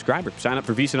Access subscriber. Sign up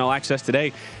for VSiN All Access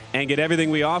today and get everything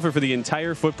we offer for the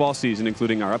entire football season,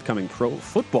 including our upcoming pro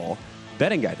football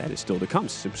betting guide. That is still to come.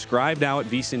 Subscribe now at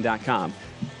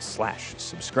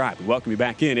vsin.com/subscribe. We welcome you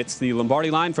back in. It's the Lombardi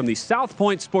Line from the South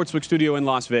Point Sportsbook Studio in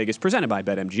Las Vegas, presented by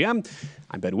BetMGM.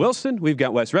 I'm Ben Wilson. We've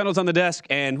got Wes Reynolds on the desk,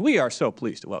 and we are so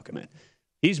pleased to welcome in.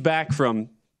 He's back from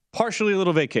partially a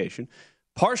little vacation,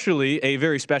 partially a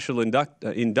very special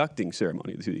inducting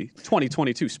ceremony to the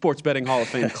 2022 Sports Betting Hall of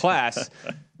Fame class.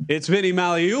 It's Vinny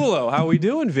Maliulo. How we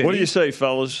doing, Vinny? What do you say,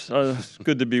 fellas?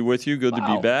 Good to be with you. Good to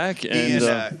be back.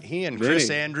 He and Chris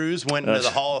Andrews went into the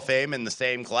Hall of Fame in the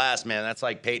same class, man. That's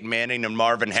like Peyton Manning and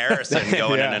Marvin Harrison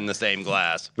going in the same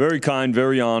class. Very kind,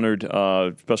 very honored,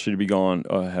 especially to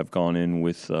have gone in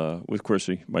with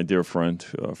Chrissy, my dear friend,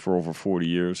 for over 40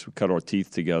 years. We cut our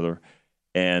teeth together,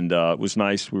 and it was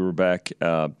nice. We were back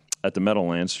at the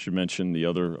Meadowlands. You mentioned the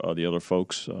other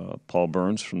folks, Paul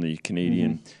Burns from the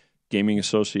Canadian Gaming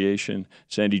Association,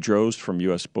 Sandy Drost from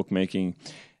U.S. Bookmaking,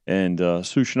 and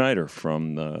Sue Schneider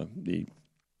from the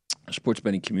sports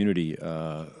betting community,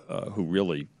 who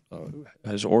really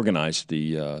has organized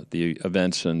the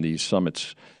events and the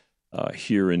summits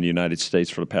here in the United States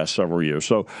for the past several years.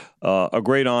 So a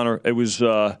great honor. It was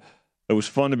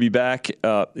fun to be back.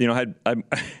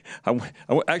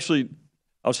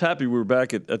 I was happy we were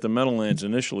back at the Meadowlands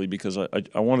initially because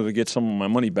I wanted to get some of my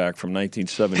money back from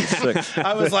 1976.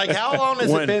 I was like, how long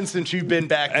has it been since you've been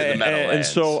back to the Meadowlands? And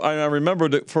so I remember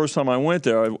the first time I went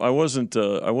there, I wasn't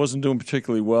doing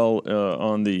particularly well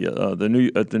on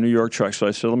the New York track. So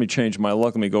I said, let me change my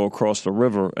luck. Let me go across the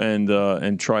river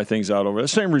and try things out over there.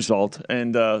 Same result,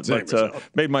 and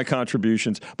made my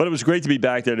contributions. But it was great to be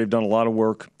back there. They've done a lot of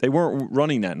work. They weren't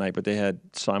running that night, but they had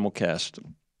simulcasting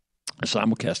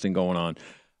going on.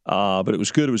 But it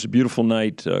was good. It was a beautiful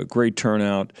night, great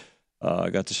turnout. I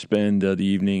got to spend the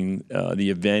evening, the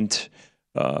event,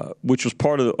 which was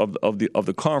part of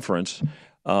the conference.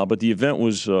 But the event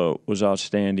was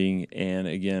outstanding. And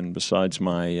again, besides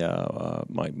my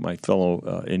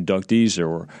fellow inductees, there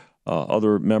were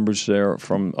other members there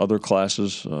from other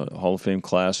classes, Hall of Fame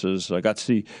classes. I got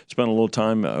to spend a little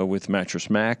time with Mattress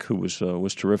Mac, who was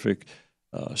terrific.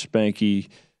 Spanky.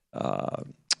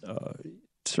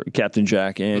 Captain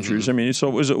Jack Andrews. I mean,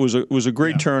 so it was a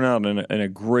great turnout and a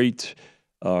great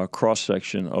cross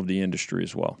section of the industry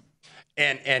as well.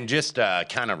 And just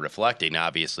kind of reflecting,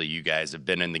 obviously, you guys have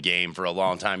been in the game for a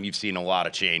long time. You've seen a lot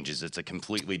of changes. It's a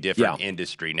completely different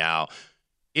industry now.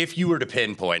 If you were to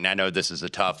pinpoint, and I know this is a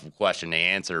tough question to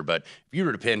answer, but if you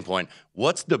were to pinpoint,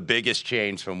 what's the biggest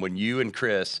change from when you and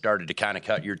Chris started to kind of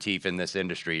cut your teeth in this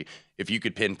industry? If you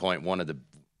could pinpoint one of the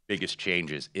biggest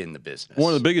changes in the business.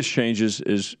 One of the biggest changes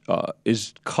is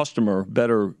customer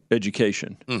better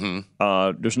education.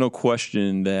 There's no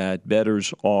question that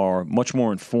bettors are much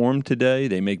more informed today.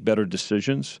 They make better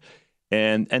decisions,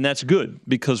 and that's good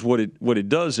because what it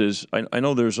does is I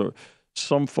know there's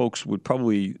some folks would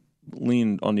probably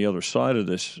lean on the other side of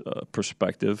this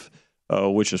perspective,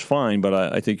 which is fine, but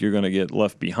I think you're going to get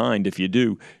left behind if you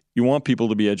do. You want people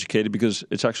to be educated because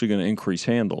it's actually going to increase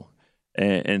handle.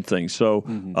 And things. So,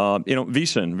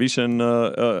 VSiN,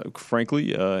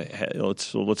 frankly,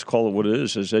 let's call it what it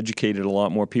is, has educated a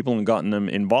lot more people and gotten them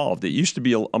involved. It used to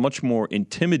be a much more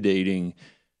intimidating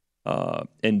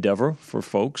endeavor for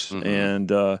folks, and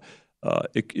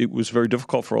it was very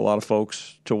difficult for a lot of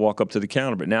folks to walk up to the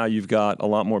counter. But now you've got a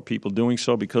lot more people doing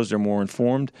so because they're more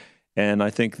informed, and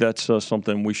I think that's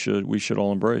something we should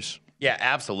all embrace. Yeah,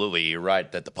 absolutely. You're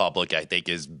right that the public, I think,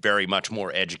 is very much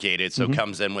more educated, so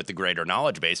comes in with a greater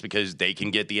knowledge base because they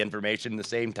can get the information the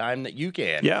same time that you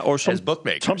can. Yeah, or as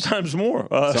bookmakers. Sometimes more,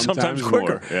 sometimes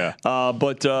quicker. Yeah.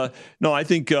 No, I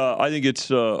think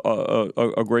it's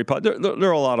a great. There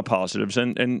are a lot of positives,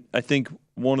 and I think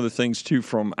one of the things too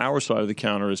from our side of the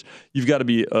counter is you've got to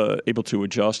be able to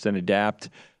adjust and adapt.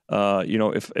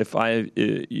 If I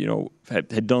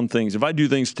had done things, if I do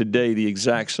things today the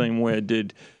exact same way I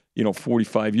did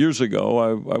 45 years ago,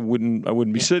 I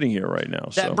wouldn't be sitting here right now.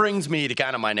 That brings me to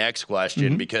kind of my next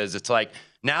question because it's like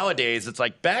nowadays, it's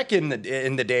like back in the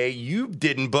day, you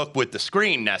didn't book with the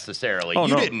screen necessarily.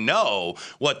 You didn't know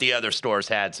what the other stores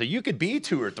had, so you could be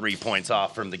 2 or 3 points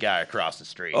off from the guy across the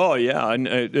street. Oh yeah, and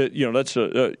that's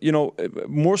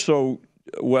more so.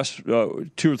 West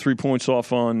 2 or 3 points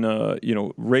off on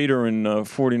Raider and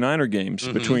 49er games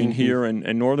between here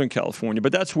and Northern California,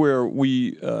 but that's where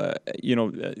we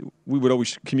would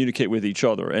always communicate with each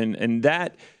other, and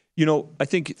that I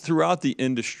think throughout the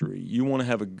industry you want to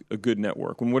have a good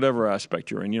network in whatever aspect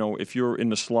you're in. If you're in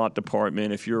the slot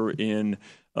department, if you're in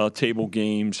table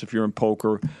games, if you're in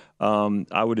poker,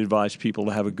 I would advise people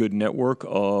to have a good network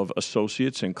of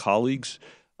associates and colleagues.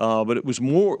 But it was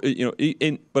more,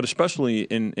 but especially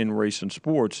in race and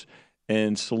sports,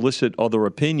 and solicit other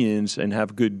opinions and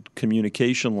have good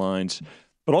communication lines,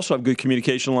 but also have good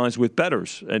communication lines with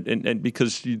bettors, and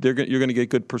because you're going to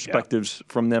get good perspectives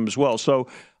from them as well. So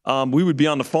we would be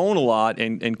on the phone a lot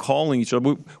and calling each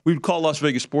other. We would call Las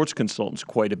Vegas sports consultants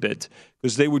quite a bit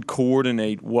because they would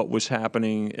coordinate what was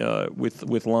happening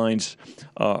with lines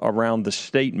around the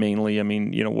state mainly. I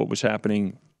mean, what was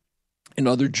happening in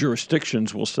other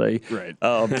jurisdictions, we'll say. Right.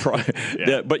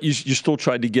 But you still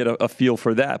tried to get a feel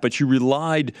for that. But you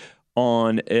relied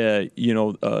on a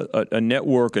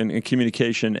network and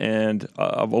communication, and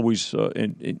I've always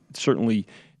certainly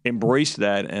embraced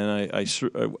that. And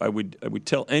I would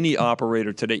tell any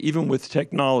operator today, even with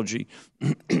technology,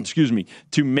 excuse me,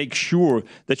 to make sure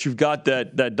that you've got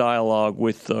that dialogue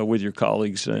with your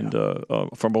colleagues and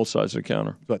from both sides of the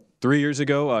counter. But 3 years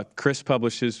ago, Chris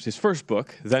published his first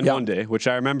book, Then One Day, which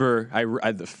I remember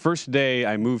the first day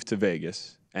I moved to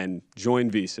Vegas and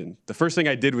joined VSiN. The first thing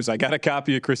I did was I got a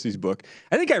copy of Chrissy's book.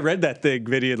 I think I read that thing,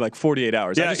 Vinny, in like 48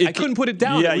 hours. Yeah, I couldn't put it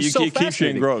down. Yeah, it was so it keeps you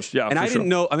engrossed. Yeah, and I didn't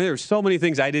know. I mean, there were so many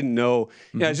things I didn't know.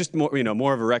 Mm-hmm. Yeah, it's just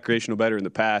more of a recreational bettor in the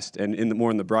past, and more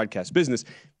in the broadcast business.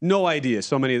 No idea.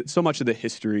 So much of the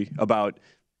history about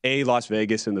A, Las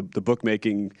Vegas and the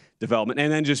bookmaking development,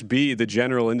 and then just B, the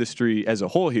general industry as a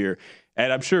whole here.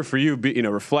 And I'm sure for you,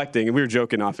 reflecting, and we were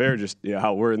joking off air, just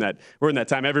how we're in that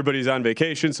time. Everybody's on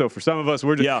vacation, so for some of us,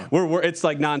 we're it's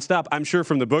like nonstop. I'm sure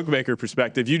from the bookmaker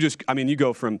perspective, you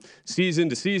go from season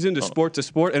to season to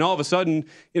sport, and all of a sudden,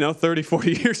 30,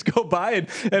 40 years go by,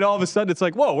 and all of a sudden it's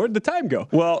like, whoa, where'd the time go?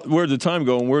 Well, where'd the time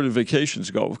go, and where did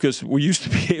vacations go? Because we used to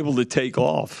be able to take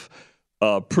off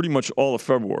pretty much all of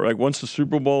February. Like once the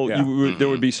Super Bowl, there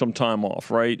would be some time off,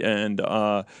 right? And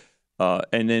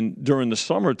then during the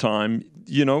summertime,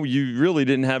 you really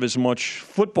didn't have as much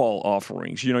football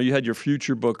offerings. You had your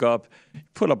future book up,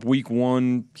 put up week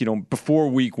one, before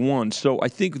week one. So I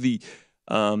think the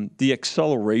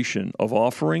acceleration of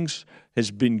offerings has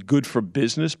been good for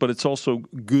business, but it's also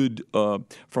good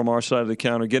from our side of the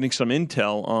counter, getting some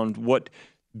intel on what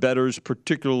bettors,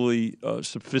 particularly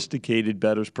sophisticated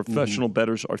bettors, professional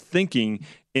bettors, are thinking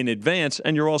in advance,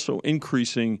 and you're also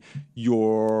increasing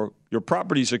your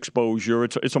property's exposure.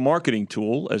 It's a marketing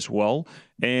tool as well,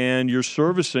 and you're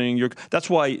servicing That's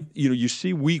why you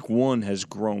see week one has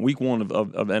grown. Week one of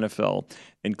NFL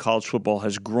and college football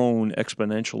has grown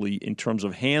exponentially in terms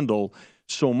of handle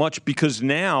so much, because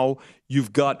now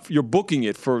you're booking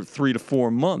it for 3 to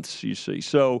 4 months, you see.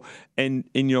 So and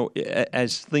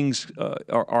as things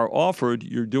are offered,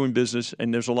 you're doing business,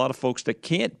 and there's a lot of folks that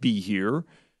can't be here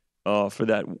for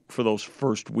those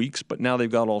first weeks, but now they've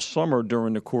got all summer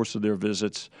during the course of their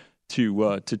visits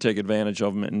to take advantage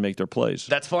of them and make their plays.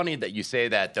 That's funny that you say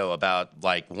that, though, about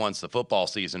like once the football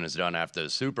season is done after the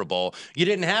Super Bowl, you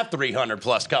didn't have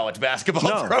 300-plus college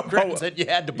basketball programs that you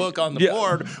had to book on the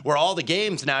board, where all the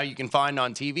games now you can find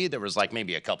on TV. There was like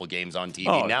maybe a couple games on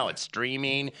TV. Now it's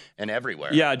streaming and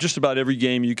everywhere. Yeah, just about every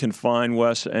game you can find,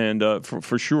 Wes, and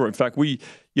for sure. In fact,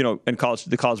 and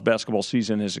the college basketball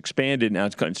season has expanded. Now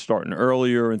it's kind of starting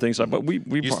earlier and things like that. But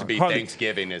we used to be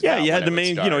Thanksgiving. You had the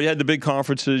main, you had the big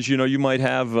conferences. You might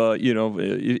have,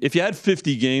 if you had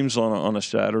 50 games on a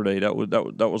Saturday, that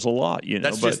was a lot.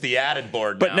 That's just the added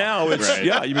board. But now it's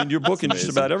you're booking just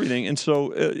about everything, and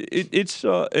so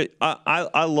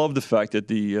I love the fact that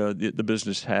the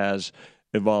business has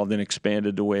evolved and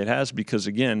expanded the way it has, because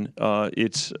again,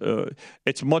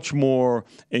 it's much more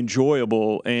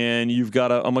enjoyable, and you've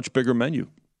got a much bigger menu.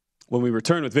 When we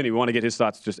return with Vinny, we want to get his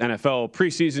thoughts, just NFL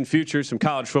preseason, futures, some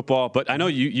college football. But I know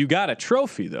you got a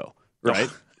trophy though, right?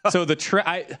 So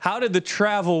how did the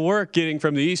travel work getting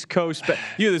from the East Coast?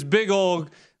 This big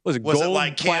old. Was it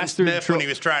like Cam Smith when he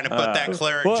was trying to put that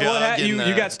claret jug in the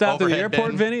you got stopped at the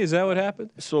airport, bin? Vinny? Is that what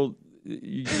happened? So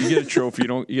you get a trophy,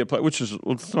 you get play, which is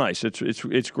it's nice.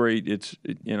 It's great. It's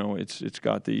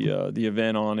got the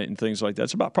event on it and things like that.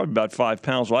 It's probably about 5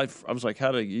 pounds. Well, I was like,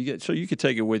 how do you get? So you could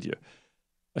take it with you.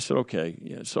 I said, okay.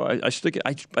 Yeah. So I stick it.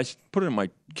 I put it in my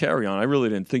carry-on. I really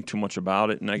didn't think too much about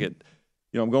it, and I get,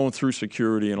 I'm going through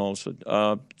security, and all of a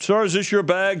sudden, sir, is this your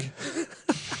bag?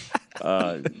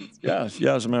 Yeah,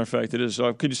 as a matter of fact, it is.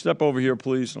 So could you step over here,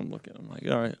 please? I'm looking. I'm like,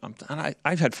 all right.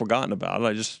 I had forgotten about it.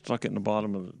 I just stuck it in the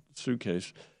bottom of the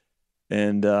suitcase.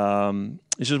 And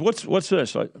he says, "What's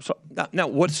this?" Now,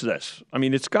 what's this? I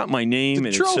mean, it's got my name and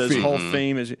it says Hall of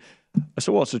Fame. I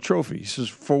said, "Well, it's a trophy." He says,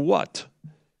 "For what?"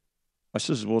 I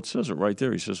says, "Well, it says it right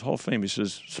there." He says, "Hall of Fame." He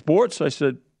says, "Sports?" I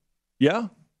said, "Yeah,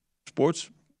 sports."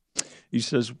 He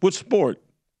says, "What sport?"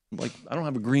 I'm like, I don't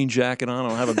have a green jacket on. I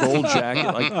don't have a gold jacket.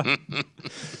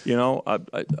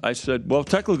 I said, well,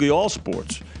 technically all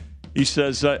sports. He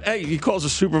says, hey, he calls the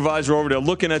supervisor over there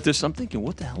looking at this. I'm thinking,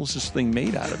 what the hell is this thing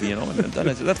made out of? And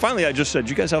then finally I just said,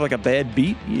 you guys have like a bad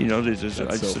beat?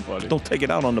 Funny. Don't take it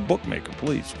out on the bookmaker,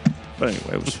 please. But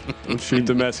anyway, don't shoot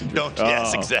the messenger.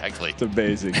 Yes, exactly. It's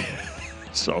amazing.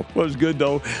 So it was good,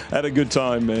 though. Had a good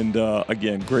time, and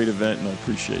again, great event, and I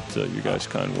appreciate you guys'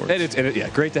 kind words.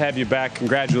 Great to have you back.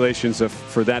 Congratulations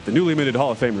for that. The newly minted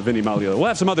Hall of Famer, Vinny Magliulo. We'll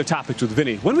have some other topics with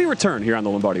Vinny when we return here on the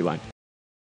Lombardi Line.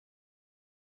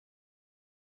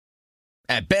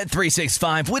 At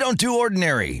Bet365, we don't do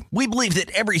ordinary. We believe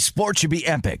that every sport should be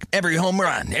epic. Every home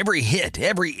run, every hit,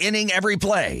 every inning, every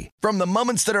play. From the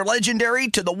moments that are legendary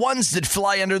to the ones that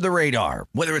fly under the radar.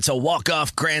 Whether it's a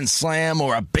walk-off grand slam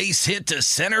or a base hit to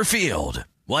center field.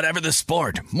 Whatever the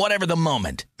sport, whatever the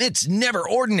moment. It's never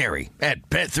ordinary at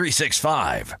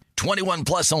Bet365. 21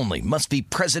 plus only. Must be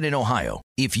present in Ohio.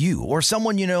 If you or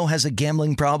someone you know has a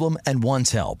gambling problem and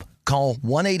wants help, call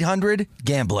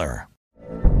 1-800-GAMBLER.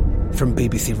 From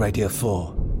BBC Radio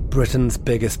 4, Britain's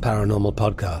biggest paranormal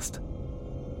podcast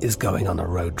is going on a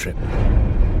road trip.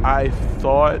 I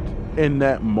thought in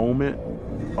that moment,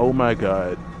 oh my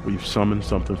God, we've summoned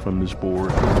something from this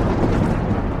board.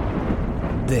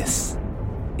 This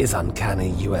is Uncanny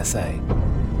USA.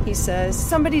 He says,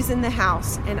 somebody's in the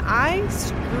house, and I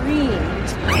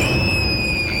screamed.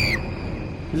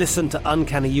 Listen to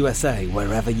Uncanny USA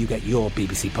wherever you get your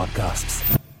BBC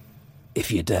podcasts,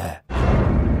 if you dare.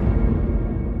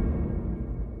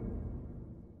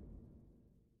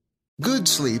 Good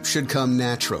sleep should come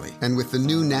naturally, and with the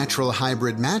new Natural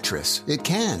Hybrid mattress, it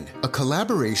can. A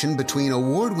collaboration between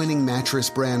award-winning mattress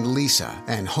brand Leesa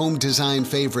and home design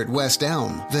favorite West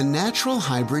Elm, the Natural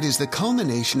Hybrid is the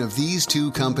culmination of these two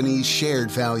companies'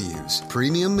 shared values: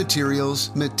 premium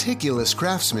materials, meticulous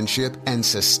craftsmanship, and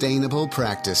sustainable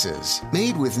practices.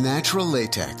 Made with natural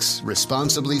latex,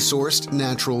 responsibly sourced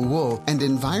natural wool, and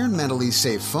environmentally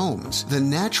safe foams, the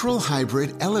Natural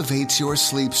Hybrid elevates your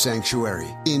sleep sanctuary,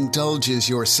 indulges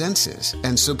your senses,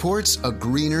 and supports a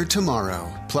greener tomorrow.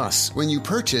 Plus, when you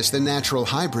purchase the Natural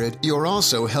Hybrid, you're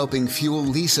also helping fuel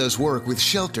Leesa's work with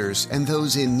shelters and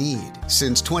those in need.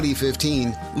 Since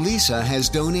 2015, Leesa has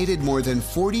donated more than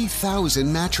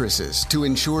 40,000 mattresses to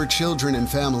ensure children and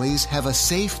families have a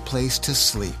safe place to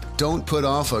sleep. Don't put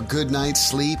off a good night's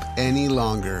sleep any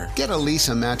longer. Get a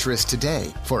Leesa mattress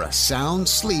today for a sound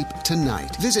sleep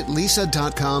tonight. Visit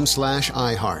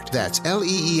leesa.com/iHeart. That's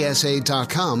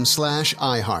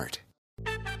LEESA.com/iHeart.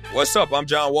 What's up? I'm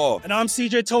John Wall. And I'm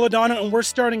CJ Toledano, and we're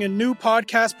starting a new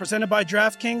podcast presented by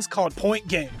DraftKings called Point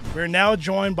Game. We're now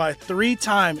joined by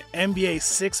three-time NBA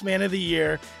Sixth Man of the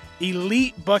Year,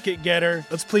 elite bucket getter.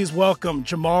 Let's please welcome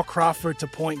Jamal Crawford to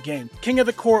Point Game. King of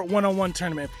the Court one-on-one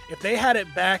tournament. If they had it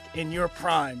back in your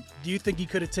prime, do you think you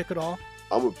could have took it all?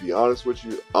 I'm going to be honest with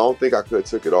you. I don't think I could have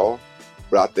took it all,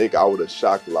 but I think I would have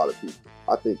shocked a lot of people.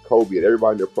 I think Kobe and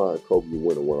everybody in their prime, Kobe would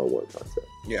win a one-on-one contest.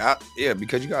 Yeah,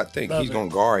 because you got to think, he's going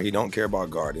to guard. He don't care about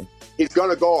guarding. He's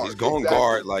going to guard. He's going to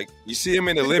guard. Like, you see him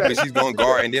in the Olympics, he's going to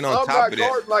guard. And then on top of that. I'm not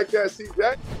guarding like that,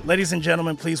 CJ. Ladies and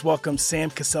gentlemen, please welcome Sam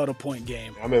Cassell to Point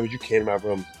Game. I remember you came to my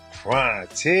room crying,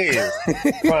 tears,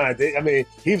 crying. I mean,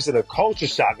 he was in a culture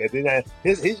shock. And then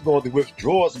he's going through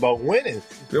withdrawals about winning.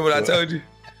 Remember what I told you?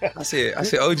 I said,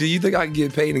 OG, you think I can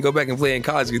get paid and go back and play in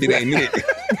college because it ain't it?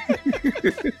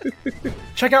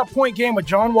 Check out Point Game with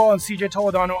John Wall and CJ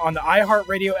Toledano on the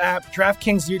iHeartRadio app,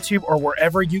 DraftKings YouTube, or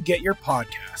wherever you get your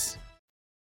podcasts.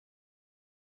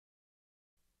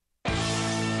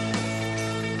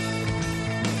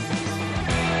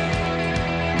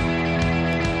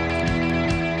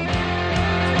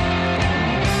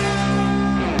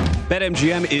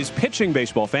 BetMGM is pitching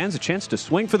baseball fans a chance to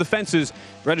swing for the fences.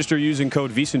 Register using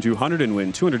code VEASAN200 and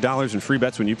win $200 in free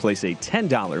bets when you place a $10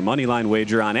 moneyline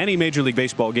wager on any Major League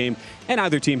Baseball game, and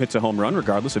either team hits a home run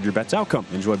regardless of your bet's outcome.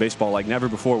 Enjoy baseball like never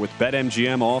before with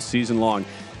BetMGM all season long.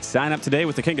 Sign up today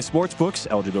with the king of sportsbooks.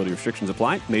 Eligibility restrictions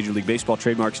apply. Major League Baseball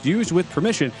trademarks used with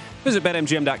permission. Visit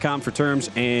BetMGM.com for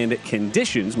terms and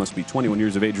conditions. Must be 21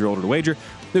 years of age or older to wager.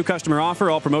 New customer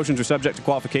offer. All promotions are subject to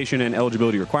qualification and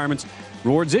eligibility requirements.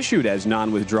 Rewards issued as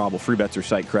non-withdrawable free bets or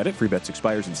site credit. Free bets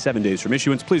expires in 7 days from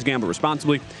issuance. Please gamble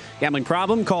responsibly. Gambling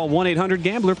problem? Call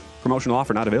 1-800-GAMBLER. Promotional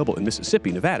offer not available in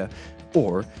Mississippi, Nevada,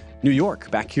 or New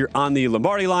York. Back here on the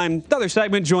Lombardi line. The other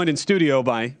segment joined in studio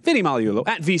by Vinny Magliulo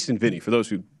at VEASAN Vinny. For those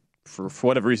who, for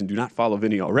whatever reason, do not follow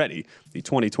Vinny already, the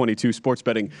 2022 Sports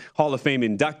Betting Hall of Fame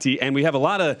inductee. And we have a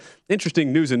lot of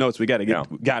interesting news and notes we got to get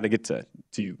to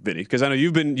you, Vinny, because I know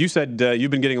you said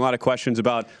you've been getting a lot of questions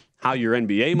about how your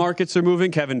NBA markets are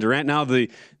moving. Kevin Durant, now the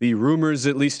rumors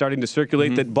at least starting to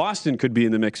circulate that Boston could be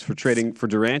in the mix for trading for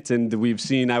Durant, and we've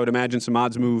seen, I would imagine, some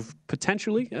odds move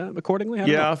potentially accordingly.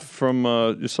 From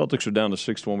the Celtics are down to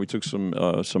 6-1. We took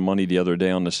some money the other day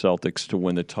on the Celtics to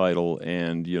win the title,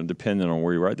 and depending on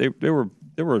where you are, they were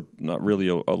not really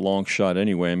a long shot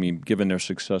anyway. I mean, given their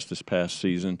success this past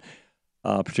season,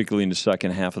 particularly in the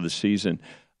second half of the season,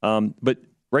 but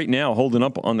right now, holding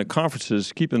up on the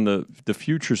conferences, keeping the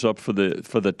futures up for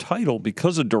the title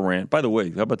because of Durant. By the way,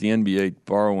 how about the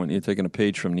NBA taking a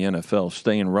page from the NFL,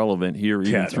 staying relevant here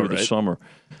even through the summer,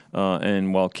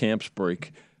 and while camps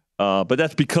break. but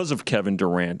that's because of Kevin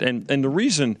Durant. And the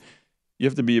reason you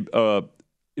have to be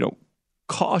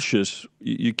cautious,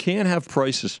 you can't have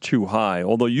prices too high,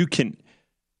 although you can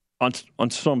on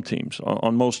some teams,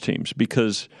 on most teams,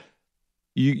 because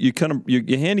you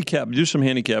handicap, do some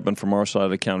handicapping from our side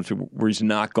of the counter to where he's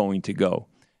not going to go.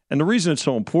 And the reason it's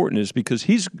so important is because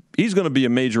he's going to be a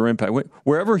major impact.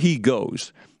 Wherever he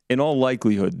goes, in all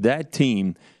likelihood, that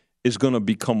team is going to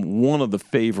become one of the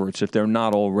favorites if they're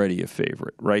not already a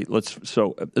favorite, right?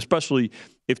 So especially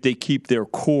if they keep their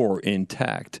core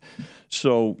intact.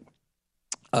 So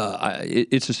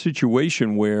it's a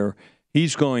situation where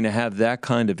he's going to have that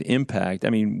kind of impact. I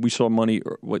mean, we saw money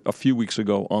a few weeks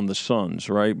ago on the Suns,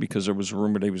 right? Because there was a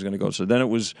rumor that he was going to go. So then it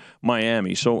was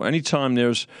Miami. So anytime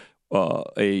there's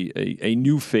a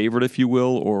new favorite, if you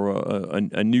will, or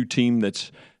a new team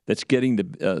that's getting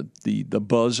the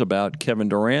buzz about Kevin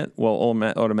Durant, well,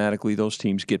 automatically those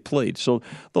teams get played. So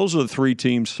those are the three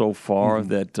teams so far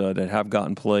that have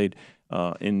gotten played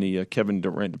in the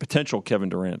potential Kevin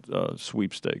Durant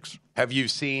sweepstakes. Have you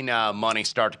seen money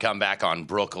start to come back on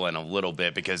Brooklyn a little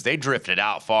bit? Because they drifted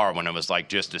out far when it was like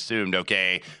just assumed,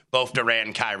 okay, both Durant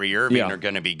and Kyrie Irving are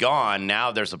going to be gone.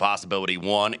 Now there's a possibility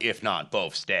one, if not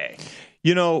both, stay.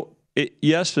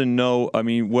 Yes and no. I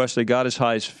mean, Wes, they got as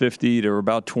high as 50. They're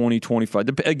about 20, 25.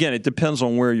 Again, it depends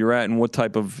on where you're at and what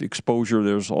type of exposure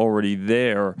there's already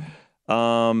there.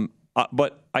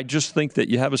 But I just think that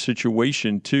you have a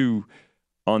situation, too,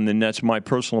 on the Nets. My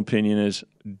personal opinion is,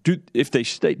 if they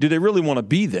stay, do they really want to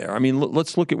be there? I mean,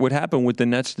 let's look at what happened with the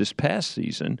Nets this past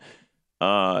season.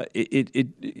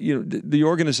 The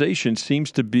organization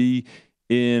seems to be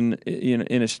in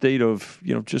a state of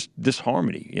just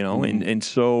disharmony, and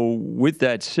so with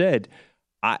that said,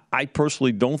 I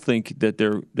personally don't think that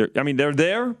they're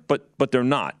there, but they're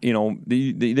not.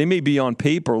 They may be on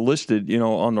paper listed,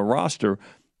 on the roster,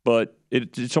 but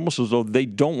it's almost as though they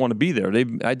don't want to be there.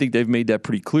 I think they've made that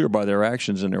pretty clear by their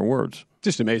actions and their words.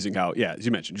 Just amazing how, as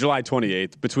you mentioned, July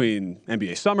 28th, between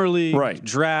NBA Summer League,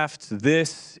 draft,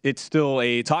 it's still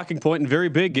a talking point and very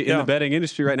big in the betting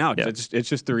industry right now. Yeah. It's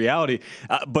just the reality.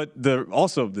 But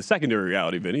also the secondary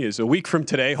reality, Vinny, is a week from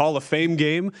today, Hall of Fame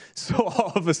game. So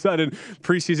all of a sudden,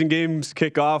 preseason games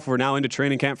kick off. We're now into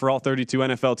training camp for all 32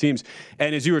 NFL teams.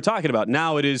 And as you were talking about,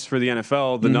 now it is for the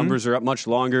NFL. The numbers are up much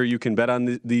longer. You can bet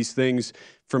on these things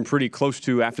from pretty close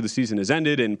to after the season has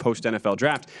ended and post-NFL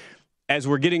draft. As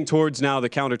we're getting towards now the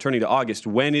calendar turning to August,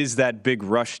 when is that big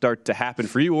rush start to happen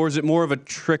for you? Or is it more of a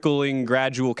trickling,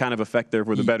 gradual kind of effect there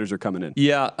where the bettors are coming in?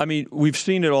 Yeah, I mean, we've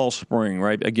seen it all spring,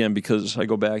 right? Again, because I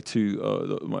go back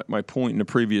to my point in the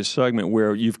previous segment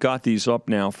where you've got these up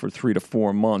now for 3 to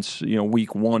 4 months.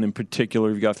 Week one in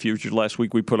particular, you've got futures. Last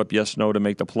week we put up yes, no to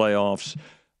make the playoffs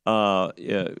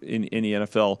in the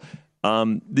NFL.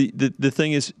 The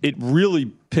thing is, it really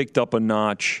picked up a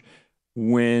notch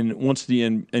once the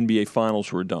NBA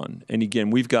Finals were done. And again,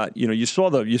 we've got you saw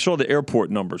the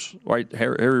airport numbers, right?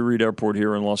 Harry Reid Airport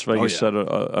here in Las Vegas set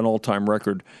an all-time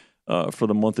record for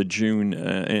the month of June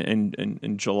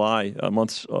and July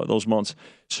those months.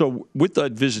 So with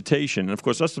that visitation, and of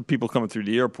course that's the people coming through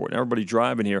the airport, and everybody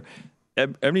driving here.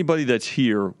 Everybody that's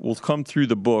here will come through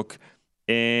the book.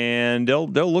 And they'll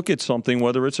look at something,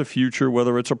 whether it's a future,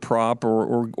 whether it's a prop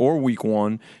or week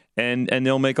one, and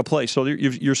they'll make a play. So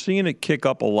you're seeing it kick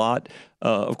up a lot.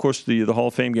 Of course, the Hall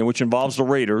of Fame game, which involves the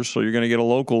Raiders, so you're going to get a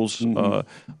locals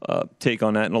take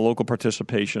on that and a local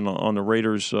participation on the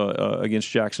Raiders against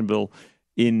Jacksonville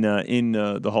in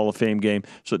the Hall of Fame game.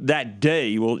 So that day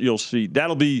you'll see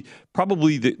that'll be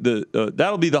probably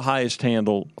that'll be the highest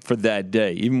handle for that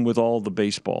day, even with all the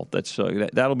baseball.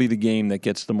 That'll be the game that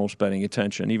gets the most betting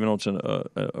attention, even though it's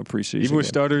a preseason. Even with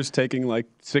starters taking like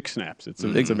 6 snaps, it's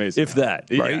amazing. If that,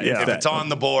 right? If it's on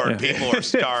the board, people are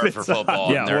starved for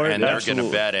football, and they're going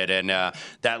to bet it. And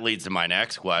that leads to my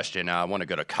next question. I want to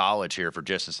go to college here for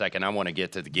just a second. I want to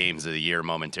get to the games of the year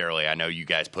momentarily. I know you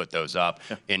guys put those up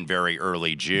in very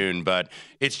early June, but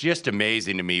it's just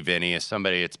amazing to me, Vinny, as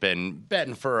somebody that's been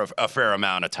betting for a fair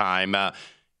amount of time.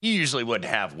 You usually wouldn't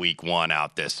have week one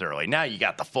out this early. Now you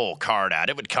got the full card out.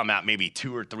 It would come out maybe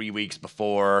 2 or 3 weeks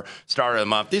before start of the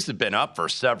month. This has been up for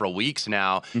several weeks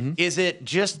now. Mm-hmm. Is it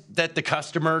just that the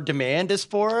customer demand is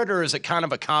for it, or is it kind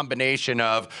of a combination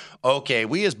of, okay,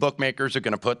 we as bookmakers are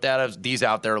going to put these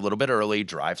out there a little bit early,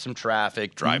 drive some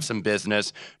traffic, drive some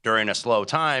business during a slow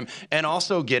time, and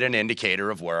also get an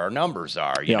indicator of where our numbers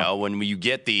are. You know, when you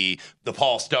get the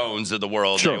Paul Stones of the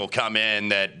world, they will come in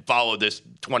that follow this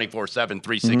 24/7,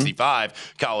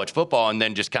 365 college football, and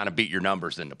then just kind of beat your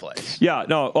numbers into place. Yeah,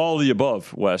 no, all of the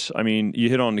above, Wes. I mean, you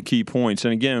hit on the key points.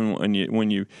 And again, when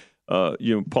you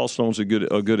Paul Stone's a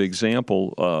good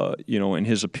example. And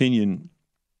his opinion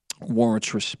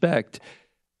warrants respect.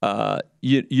 You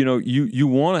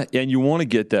want to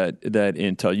get that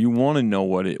intel. You want to know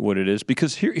what it is,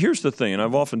 because here's the thing, and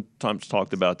I've oftentimes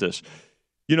talked about this.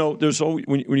 There's always,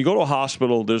 when you go to a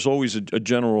hospital, there's always a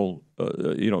general,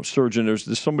 surgeon.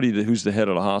 There's somebody who's the head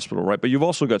of the hospital, right? But you've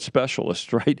also got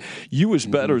specialists, right? You as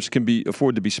bettors can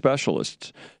afford to be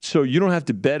specialists, so you don't have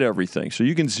to bet everything. So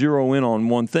you can zero in on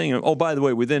one thing. And, oh, by the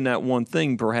way, within that one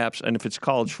thing, perhaps, and if it's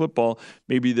college football,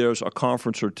 maybe there's a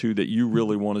conference or two that you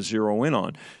really want to zero in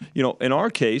on. In our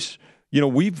case,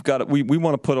 we've got we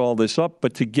want to put all this up,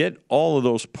 but to get all of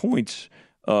those points.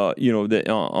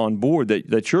 On board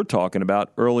that you're talking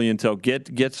about, early intel,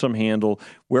 get some handle.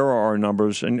 Where are our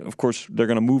numbers? And of course, they're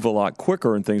going to move a lot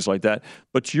quicker and things like that.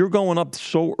 But you're going up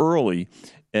so early,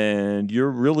 and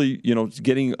you're really,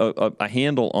 getting a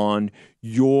handle on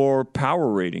your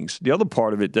power ratings. The other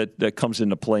part of it that comes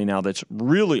into play now that's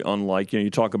really unlike,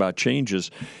 you talk about changes.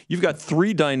 You've got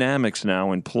 3 dynamics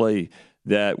now in play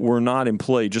that were not in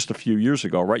play just a few years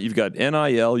ago, right? You've got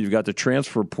NIL, you've got the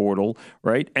transfer portal,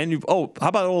 right? And how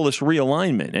about all this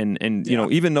realignment? And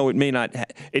even though it may not,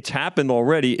 it's happened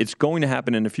already, it's going to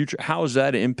happen in the future. How is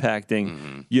that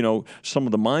impacting, some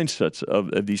of the mindsets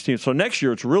of these teams? So next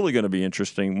year, it's really going to be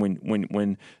interesting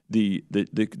when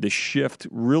the shift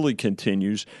really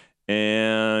continues,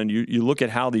 and you look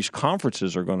at how these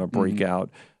conferences are going to break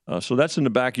out. So that's in the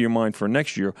back of your mind for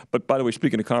next year. But by the way,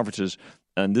 speaking of conferences,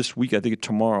 and this week, I think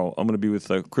tomorrow, I'm going to be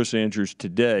with Chris Andrews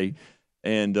today,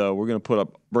 and we're going to put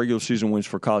up regular season wins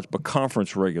for college, but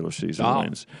conference regular season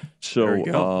wins.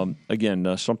 So,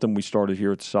 again, something we started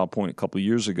here at South Point a couple of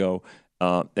years ago,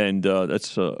 and that's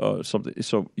something.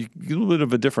 So you get a little bit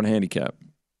of a different handicap.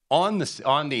 On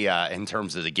the in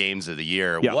terms of the games of the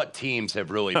year, what teams have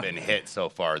really been hit so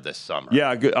far this summer?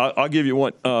 Yeah, good. I'll give you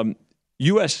one.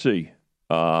 USC.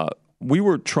 We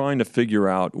were trying to figure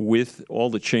out, with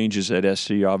all the changes at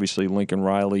SC, obviously Lincoln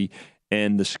Riley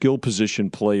and the skill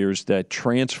position players that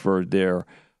transferred there,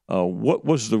 what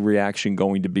was the reaction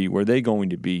going to be? Were they going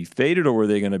to be faded, or were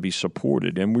they going to be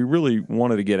supported? And we really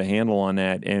wanted to get a handle on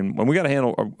that, and when we got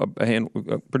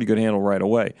a pretty good handle right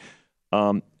away.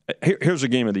 Here's a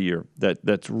game of the year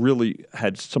that's really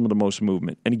had some of the most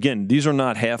movement. And again, these are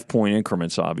not half-point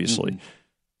increments, obviously.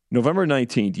 November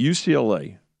 19th,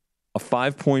 UCLA. A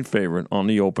 5-point favorite on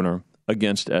the opener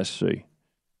against SC.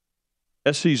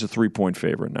 SC's a 3-point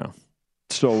favorite now.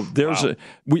 So there's and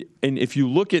if you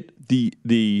look at the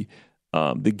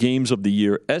games of the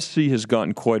year, SC has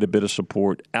gotten quite a bit of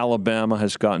support. Alabama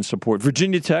has gotten support.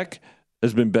 Virginia Tech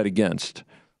has been bet against.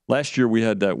 Last year we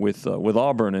had that with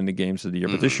Auburn in the games of the year,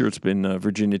 but this year it's been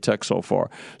Virginia Tech so far.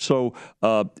 So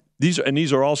these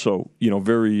are also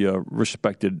very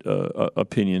respected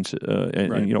opinions.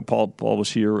 And Paul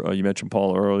was here. You mentioned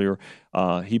Paul earlier.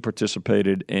 He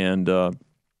participated, and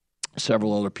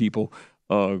several other people.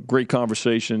 Great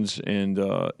conversations, and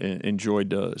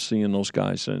enjoyed seeing those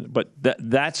guys. But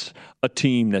that's a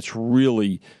team that's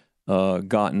really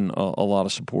gotten a lot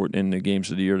of support in the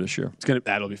games of the year this year.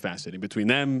 That'll be fascinating between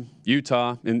them,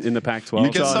 Utah in the Pac-12.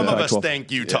 Because some of us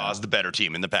think Utah's the better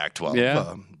team in the Pac-12.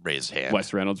 Yeah. Raise his hand.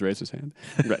 Wes Reynolds raised his hand.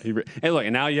 And look,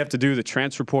 and now you have to do the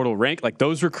transfer portal rank. Like,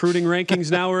 those recruiting rankings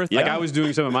now are like, I was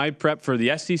doing some of my prep for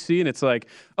the SEC, and it's like,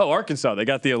 Arkansas, they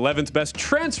got the 11th best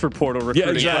transfer portal recruiting.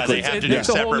 Yeah, exactly. They have to do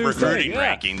separate recruiting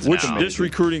rankings now. This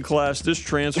recruiting class, this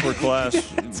transfer class,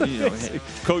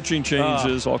 coaching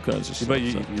changes, all kinds of stuff. But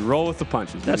you roll with the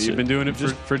punches. You've been doing it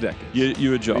for decades.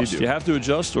 You adjust. You have to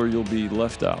adjust, or you'll be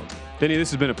left out. Benny,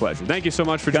 this has been a pleasure. Thank you so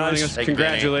much for joining us.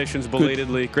 Congratulations,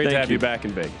 belatedly. Great to have you back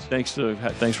in Vegas. Thanks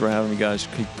for having me, guys.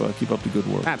 Keep up the good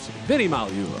work. Absolutely. Vinny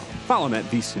Magliulo. Follow him at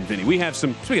VSinVinny. We have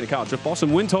speaking of college football,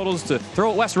 some win totals to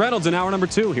throw at Wes Reynolds in hour number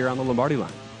 2 here on the Lombardi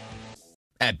Line.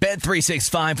 At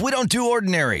Bet365, we don't do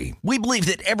ordinary. We believe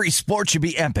that every sport should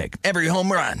be epic. Every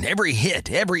home run, every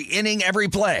hit, every inning, every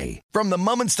play. From the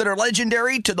moments that are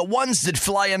legendary to the ones that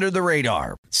fly under the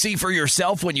radar. See for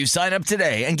yourself when you sign up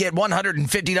today and get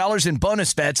 $150 in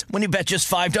bonus bets when you bet just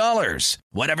 $5.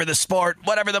 Whatever the sport,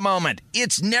 whatever the moment,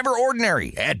 it's never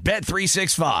ordinary at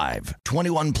Bet365.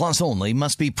 21 plus only.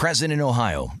 Must be present in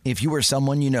Ohio. If you or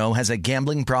someone you know has a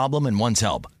gambling problem and wants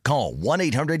help, call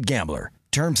 1-800-GAMBLER.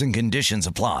 Terms and conditions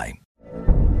apply.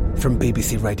 From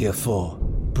BBC Radio 4,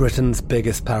 Britain's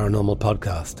biggest paranormal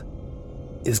podcast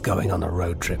is going on a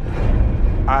road trip.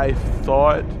 I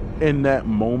thought in that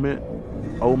moment,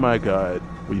 oh my God,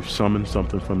 we've summoned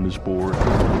something from this board.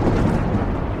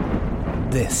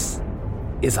 This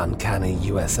is Uncanny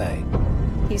USA.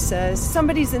 He says,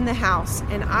 somebody's in the house,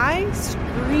 and I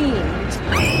screamed.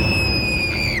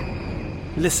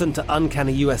 Listen to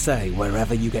Uncanny USA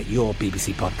wherever you get your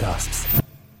BBC podcasts,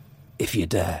 if you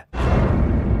dare.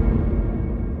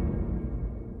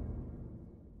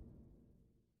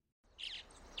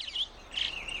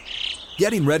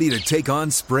 Getting ready to take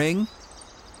on spring?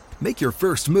 Make your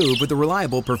first move with the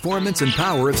reliable performance and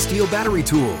power of Steel battery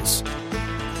tools.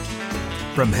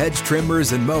 From hedge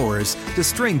trimmers and mowers to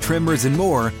string trimmers and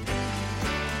more,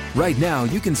 right now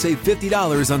you can save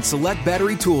 $50 on select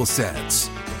battery tool sets.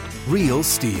 Real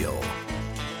Steel.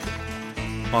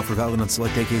 Offer valid on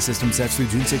select AK system sets through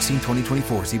June 16,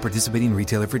 2024. See participating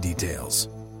retailer for details.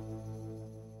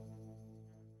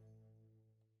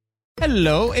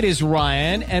 Hello, it is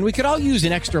Ryan, and we could all use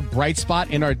an extra bright spot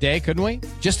in our day, couldn't we?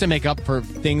 Just to make up for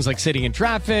things like sitting in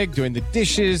traffic, doing the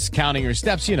dishes, counting your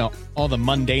steps, you know, all the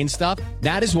mundane stuff.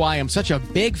 That is why I'm such a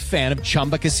big fan of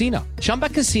Chumba Casino. Chumba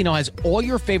Casino has all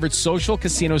your favorite social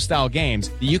casino-style games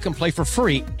that you can play for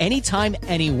free anytime,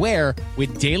 anywhere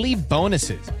with daily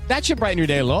bonuses. That should brighten your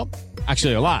day a little.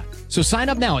 Actually, a lot. So sign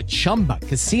up now at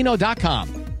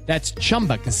ChumbaCasino.com. That's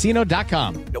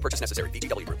ChumbaCasino.com. No purchase necessary.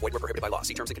 VGW Group. Void where prohibited by law.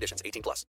 See terms and conditions. 18+.